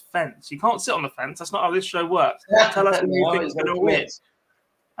P says fence. You can't sit on the fence. That's not how this show works. Tell us who you think is going to win.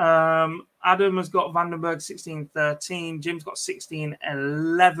 Adam has got Vandenberg 16-13. Jim's got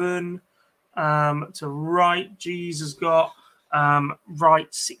 16-11 to Wright. G's has got Wright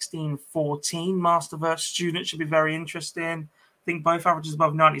 16-14. Masterverse student should be very interesting. I think both averages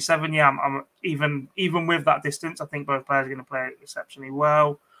above 97. Yeah, I'm even with that distance, I think both players are going to play exceptionally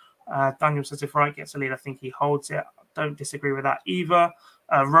well. Daniel says if Wright gets a lead, I think he holds it. I don't disagree with that either.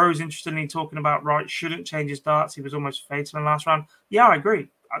 Rose, interestingly, talking about Wright shouldn't change his darts. He was almost fatal in the last round. Yeah, I agree.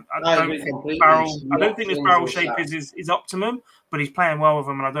 I don't think this barrel shape is optimum, but he's playing well with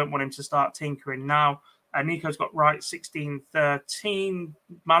them, and I don't want him to start tinkering now. Nico's got Wright 16-13.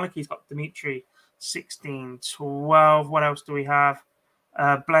 Malachi's got Dimitri 16-12. What else do we have?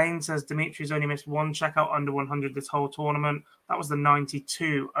 Blaine says Dimitri's only missed one checkout under 100 this whole tournament. That was the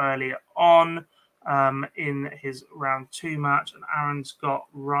 92 earlier on in his round 2 match. And Aaron's got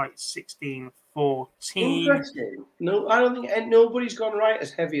Wright 16-14. Interesting. No, I don't think nobody's gone Wright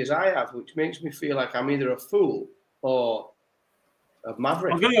as heavy as I have, which makes me feel like I'm either a fool or a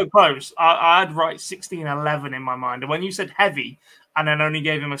maverick. I'm going to go close. I had Wright 16-11 in my mind. And when you said heavy and then only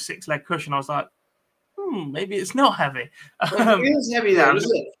gave him a 6-leg cushion, I was like, maybe it's not heavy. It is heavy there,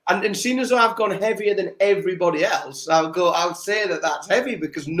 isn't it? And seeing as though I've gone heavier than everybody else, I'll say that that's heavy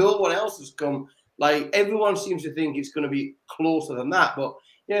because no one else has come. Like, everyone seems to think it's going to be closer than that. But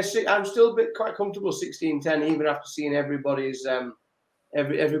yeah, I'm still quite comfortable 16-10, even after seeing everybody's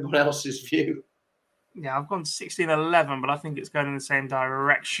everyone else's view. Yeah, I've gone 16-11, but I think it's going in the same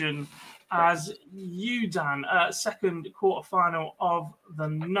direction as you, Dan. Second quarterfinal of the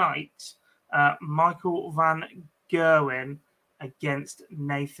night. Michael van Gerwen against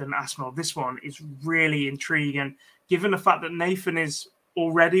Nathan Aspinall. This one is really intriguing, given the fact that Nathan is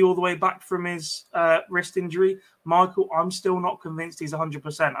already all the way back from his wrist injury. Michael, I'm still not convinced he's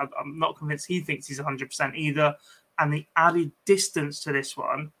 100%. I'm not convinced he thinks he's 100% either. And the added distance to this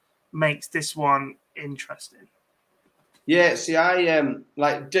one makes this one interesting. Yeah, see, I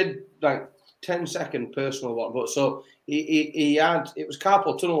did 10-second personal one, but so he had, it was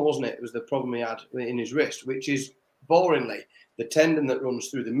carpal tunnel, wasn't it? It was the problem he had in his wrist, which is boringly the tendon that runs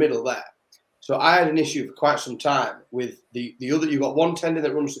through the middle there. So I had an issue for quite some time with the other. You got one tendon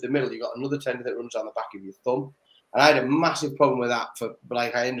that runs through the middle, you got another tendon that runs on the back of your thumb, and I had a massive problem with that.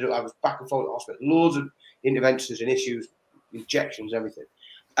 I was back and forth to the hospital, loads of interventions and issues, injections, everything,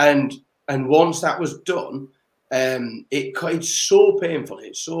 and once that was done. It's so painful.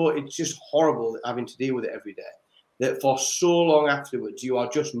 It's just horrible having to deal with it every day. That for so long afterwards, you are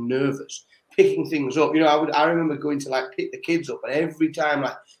just nervous picking things up. You know, I remember going to pick the kids up, and every time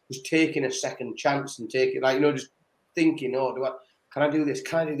was taking a second chance and taking just thinking, can I do this?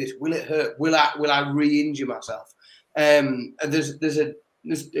 Can I do this? Will it hurt? Will I re-injure myself? And there's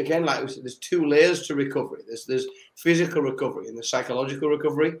again, like we said, there's 2 layers to recovery. There's physical recovery and the psychological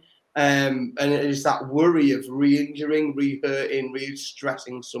recovery. And it is that worry of re-injuring, re-hurting,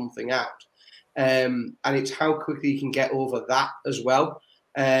 re-stressing something out. And it's how quickly you can get over that as well.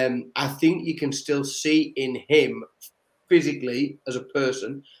 I think you can still see in him physically as a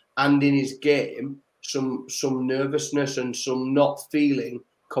person and in his game some nervousness and some not feeling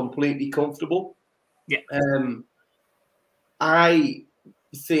completely comfortable. Yeah. I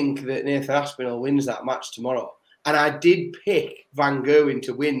think that Nathan Aspinall wins that match tomorrow. And I did pick Van Gerwen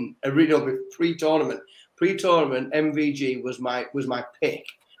to win pre-tournament. Pre-tournament, MVG was my pick.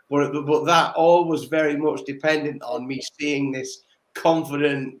 But that all was very much dependent on me seeing this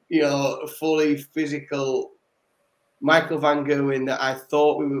confident, fully physical Michael van Gerwen that I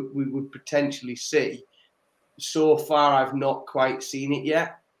thought we would potentially see so far I've not quite seen it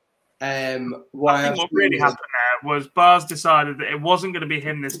yet. I think what really happened there was Bars decided that it wasn't going to be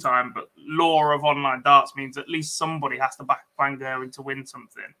him this time, but law of online darts means at least somebody has to back Van Gerwen to win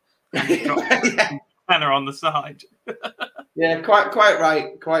something. And he dropped Penner on the side. Yeah, quite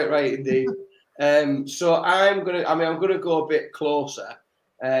right indeed. So I'm gonna go a bit closer,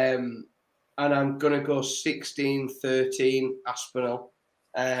 and I'm gonna go 16-13 Aspinall.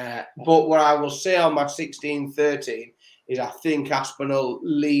 But what I will say on my 16-13 is I think Aspinall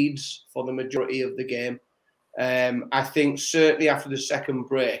leads for the majority of the game. I think certainly after the second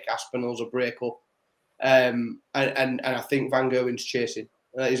break, Aspinall's a break up, and I think Van Gerwen's chasing.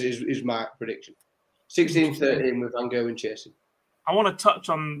 That is my prediction. 16-13 with Van Gerwen chasing. I want to touch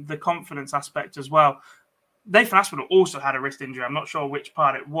on the confidence aspect as well. Nathan Aspinall also had a wrist injury. I'm not sure which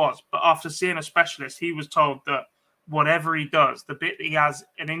part it was, but after seeing a specialist, he was told that whatever he does, the bit that he has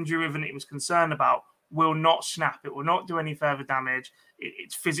an injury with and he was concerned about will not snap. It will not do any further damage.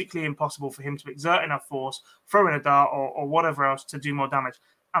 It's physically impossible for him to exert enough force, throw in a dart or whatever else to do more damage.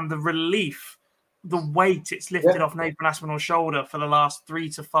 And the relief, the weight it's lifted off Nathan Aspinall's shoulder for the last 3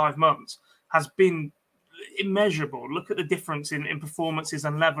 to 5 months has been immeasurable. Look at the difference in performances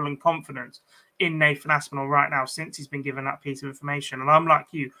and level and confidence in Nathan Aspinall right now since he's been given that piece of information. And I'm like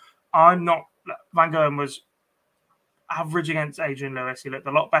you. I'm not... Van Gerwen was average against Adrian Lewis. He looked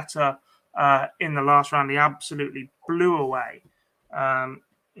a lot better in the last round. He absolutely blew away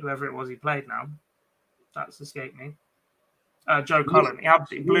whoever it was he played now. That's escaped me. Joe Cullen. He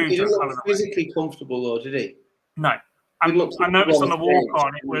absolutely blew Joe Cullen away. Physically comfortable though, did he? No. I noticed on the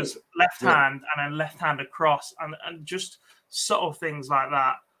walk-on it was left hand and then left hand across and just subtle things like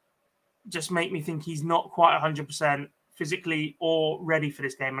that just make me think he's not quite 100% physically or ready for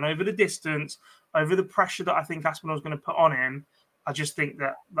this game. And over the distance, over the pressure that I think Aspinall's going to put on him, I just think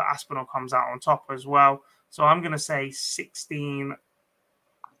that Aspinall comes out on top as well. So I'm going to say 16-12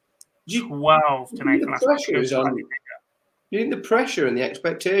 to Nathan Aspinall. You think the pressure and the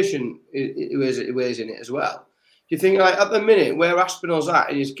expectation it weighs in it as well? Do you think, like, at the minute where Aspinall's at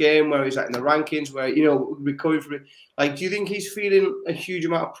in his game, where he's at in the rankings, where, you know, recovering from it, like, do you think he's feeling a huge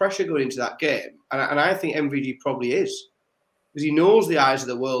amount of pressure going into that game? And I think MVG probably is, because he knows the eyes of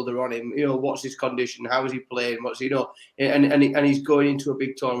the world are on him. You know, what's his condition? How is he playing? What's, you know, and he's going into a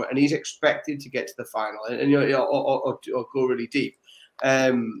big tournament and he's expected to get to the final and you know, or go really deep.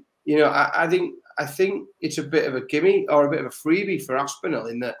 You know, I think it's a bit of a gimme or a bit of a freebie for Aspinall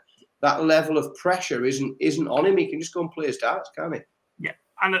in that level of pressure isn't on him. He can just go and play his darts, can't he? Yeah,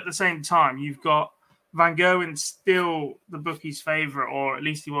 and at the same time, you've got Van Gerwen still the bookies' favourite, or at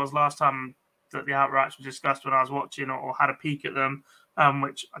least he was last time that the outrights were discussed when I was watching or had a peek at them,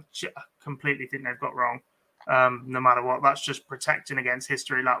 which I completely think they've got wrong. No matter what, that's just protecting against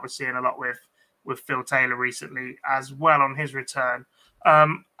history, like we're seeing a lot with Phil Taylor recently as well on his return.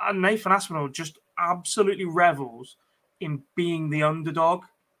 And Nathan Aspinall just absolutely revels in being the underdog.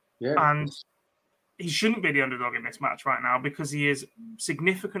 Yeah. And he shouldn't be the underdog in this match right now because he is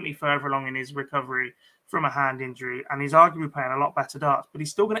significantly further along in his recovery from a hand injury and he's arguably playing a lot better darts, but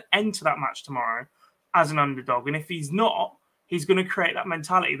he's still going to enter that match tomorrow as an underdog. And if he's not, he's going to create that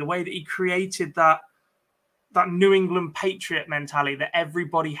mentality, the way that he created that New England Patriot mentality that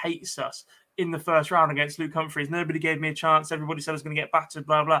everybody hates us in the first round against Luke Humphries. Nobody gave me a chance. Everybody said I was going to get battered,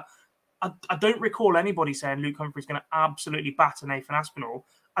 blah, blah. I don't recall anybody saying Luke Humphries is going to absolutely batter Nathan Aspinall.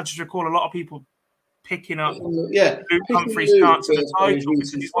 I just recall a lot of people picking up Luke Humphries' chance at the title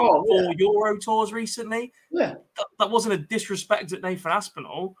because he's won 4 Euro tours recently. Yeah. That wasn't a disrespect at Nathan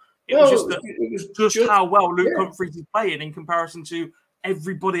Aspinall. It was just how well Luke Humphries is playing in comparison to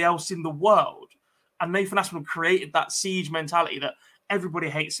everybody else in the world. And Nathan Aspinall created that siege mentality that everybody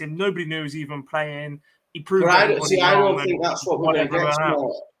hates him. Nobody knew he was even playing. He proved I don't think that's what we're going to get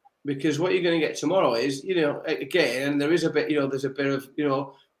tomorrow. Because what you're going to get tomorrow is, you know, again, and there is a bit, you know, there's a bit of, you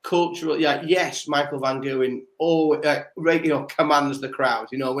know, cultural. Yeah, yes, Michael Van Gerwen, commands the crowd.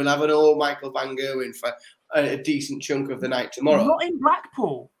 You know, we'll have an old Michael Van Gerwen for a decent chunk of the night tomorrow. Not in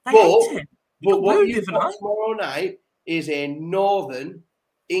Blackpool. They hate him. But what you've got tomorrow night is a Northern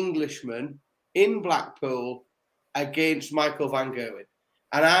Englishman in Blackpool against Michael Van Gerwen.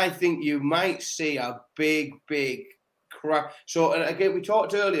 And I think you might see a big crowd. So, and again, we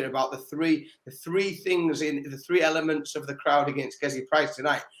talked earlier about the three things in the 3 elements of the crowd against Gezi Price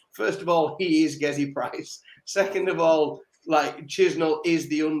tonight. First of all, he is Gezi Price. Second of all, like, Chisnall is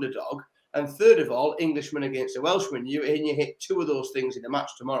the underdog. And third of all, Englishman against a Welshman. You hit 2 of those things in the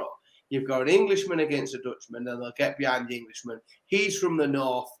match tomorrow. You've got an Englishman against a Dutchman, and they'll get behind the Englishman. He's from the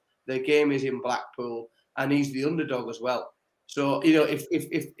north. The game is in Blackpool, and he's the underdog as well. So, you know,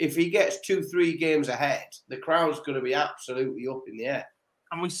 if he gets 2-3 games ahead, the crowd's going to be absolutely up in the air.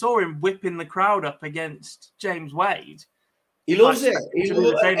 And we saw him whipping the crowd up against James Wade. He loves it. He do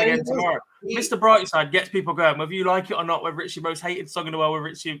the same again tomorrow. Mr. Brightside gets people going, whether you like it or not, whether it's your most hated song in the world, whether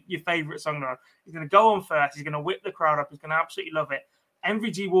it's your favourite song in the world. He's going to go on first. He's going to whip the crowd up. He's going to absolutely love it.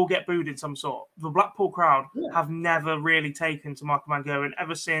 MVG will get booed in some sort. The Blackpool crowd have never really taken to Michael Van Gerwen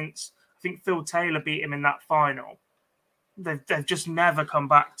ever since, I think, Phil Taylor beat him in that final. They've just never come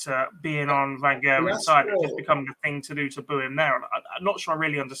back to being on Van Gerwen's side. It's just become the thing to do to boo him there. I'm not sure I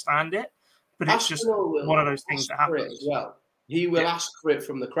really understand it, but it's just one of those things that happens. As well. He will ask for it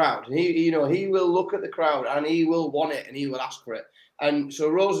from the crowd. He will look at the crowd and he will want it and he will ask for it. And so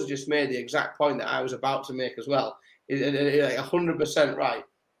Rosa just made the exact point that I was about to make as well. 100% right.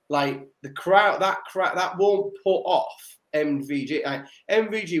 Like the crowd, that won't put off MVG.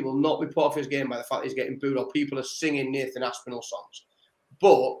 MVG will not be put off his game by the fact that he's getting booed or people are singing Nathan Aspinall songs.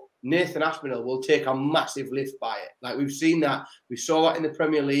 But Nathan Aspinall will take a massive lift by it. Like we've seen that. We saw that in the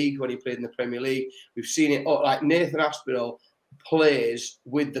Premier League when he played in the Premier League. We've seen it like Nathan Aspinall plays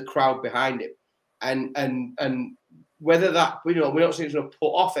with the crowd behind him. And whether that, we're not saying it's going to put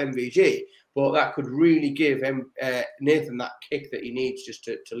off MVG, but that could really give Nathan that kick that he needs just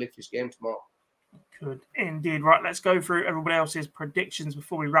to lift his game tomorrow. Good indeed. Right, let's go through everybody else's predictions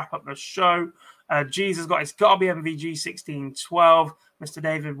before we wrap up the show. Jesus it's got to be MVG 16-12. Mr.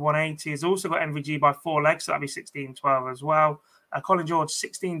 David 180 has also got MVG by 4 legs, so that'll be 16-12 as well. Colin George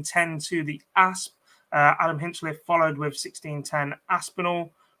 16-10 to the Asp. Adam Hinchcliffe followed with 16-10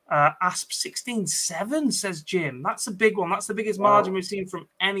 Aspinall. Asp 16-7, says Jim. That's a big one. That's the biggest margin we've seen from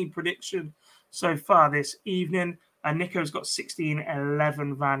any prediction so far this evening. Nico's got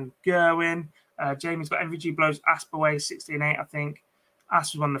 16-11 Van Gerwen. Jamie's got MVG blows Asp away 16-8, I think.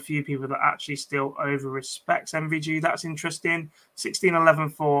 Asp was one of the few people that actually still over-respects MVG. That's interesting.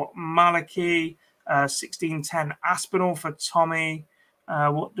 16-11 for Maliki. 16-10 Aspinall for Tommy.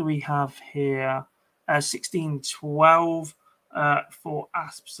 What do we have here? 16-12 for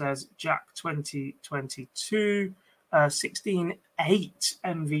Asp, says Jack 2022. 16-8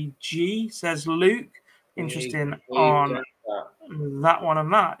 MVG, says Luke. Interesting on that one,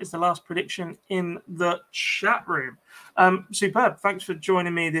 and that is the last prediction in the chat room. Superb. Thanks for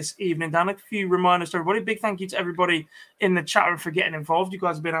joining me this evening, Dan. A few reminders to everybody. Big thank you to everybody in the chat room for getting involved. You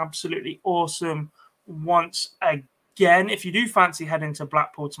guys have been absolutely awesome once again. If you do fancy heading to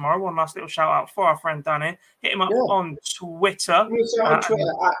Blackpool tomorrow, one last little shout out for our friend Danny. Hit him up on Twitter. On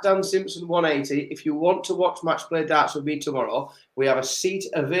Twitter at Dan Simpson 180. If you want to watch Matchplay Darts with me tomorrow, we have a seat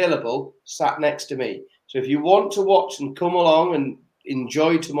available sat next to me. So if you want to watch and come along and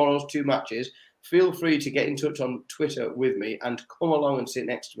enjoy tomorrow's 2 matches, feel free to get in touch on Twitter with me and come along and sit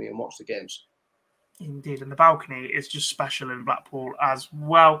next to me and watch the games. Indeed, and the balcony is just special in Blackpool as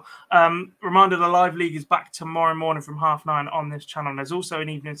well. Reminder, the live league is back tomorrow morning from 9:30 on this channel. There's also an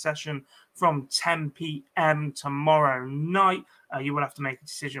evening session from 10 p.m. tomorrow night. You will have to make a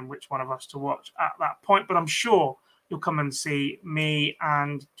decision which one of us to watch at that point, but I'm sure you'll come and see me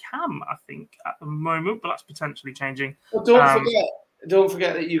and Cam, I think, at the moment, but that's potentially changing. Well, don't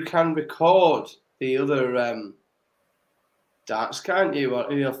forget that you can record the other darts, can't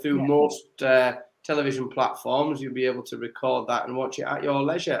you? Through most television platforms, you'll be able to record that and watch it at your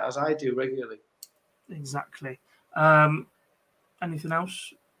leisure, as I do regularly. Exactly. Anything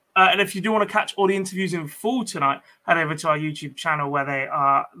else? And if you do want to catch all the interviews in full tonight, head over to our YouTube channel where they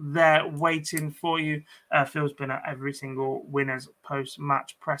are there waiting for you. Phil's been at every single winners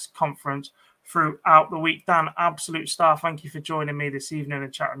post-match press conference throughout the week. Dan, absolute star. Thank you for joining me this evening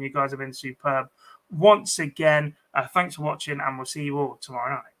and chatting. You guys have been superb once again. Thanks for watching, and we'll see you all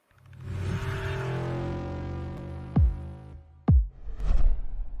tomorrow night.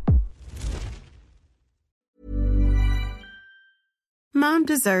 Mom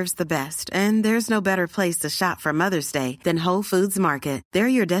deserves the best, and there's no better place to shop for Mother's Day than Whole Foods Market. They're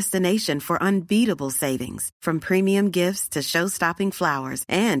your destination for unbeatable savings, from premium gifts to show-stopping flowers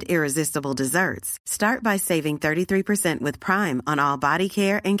and irresistible desserts. Start by saving 33% with Prime on all body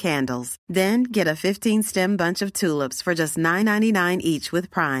care and candles. Then get a 15-stem bunch of tulips for just $9.99 each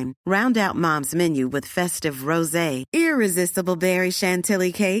with Prime. Round out Mom's menu with festive rosé, irresistible berry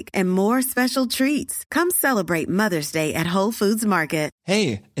chantilly cake, and more special treats. Come celebrate Mother's Day at Whole Foods Market.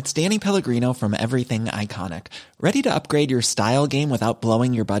 Hey, it's Danny Pellegrino from Everything Iconic. Ready to upgrade your style game without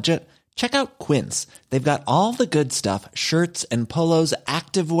blowing your budget? Check out Quince. They've got all the good stuff, shirts and polos,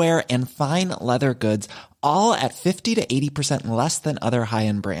 activewear, and fine leather goods, all at 50 to 80% less than other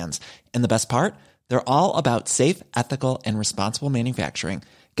high-end brands. And the best part? They're all about safe, ethical, and responsible manufacturing.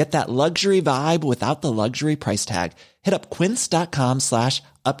 Get that luxury vibe without the luxury price tag. Hit up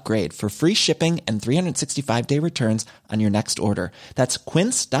quince.com/upgrade for free shipping and 365-day returns on your next order. That's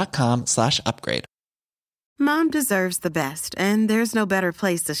quince.com/upgrade. Mom deserves the best, and there's no better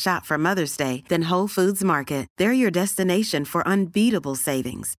place to shop for Mother's Day than Whole Foods Market. They're your destination for unbeatable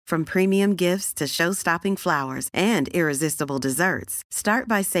savings, from premium gifts to show-stopping flowers and irresistible desserts. Start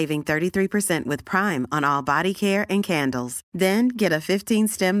by saving 33% with Prime on all body care and candles. Then get a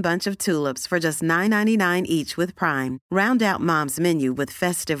 15-stem bunch of tulips for just $9.99 each with Prime. Round out Mom's menu with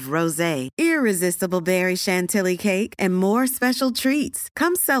festive rosé, irresistible berry chantilly cake, and more special treats.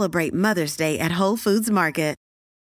 Come celebrate Mother's Day at Whole Foods Market.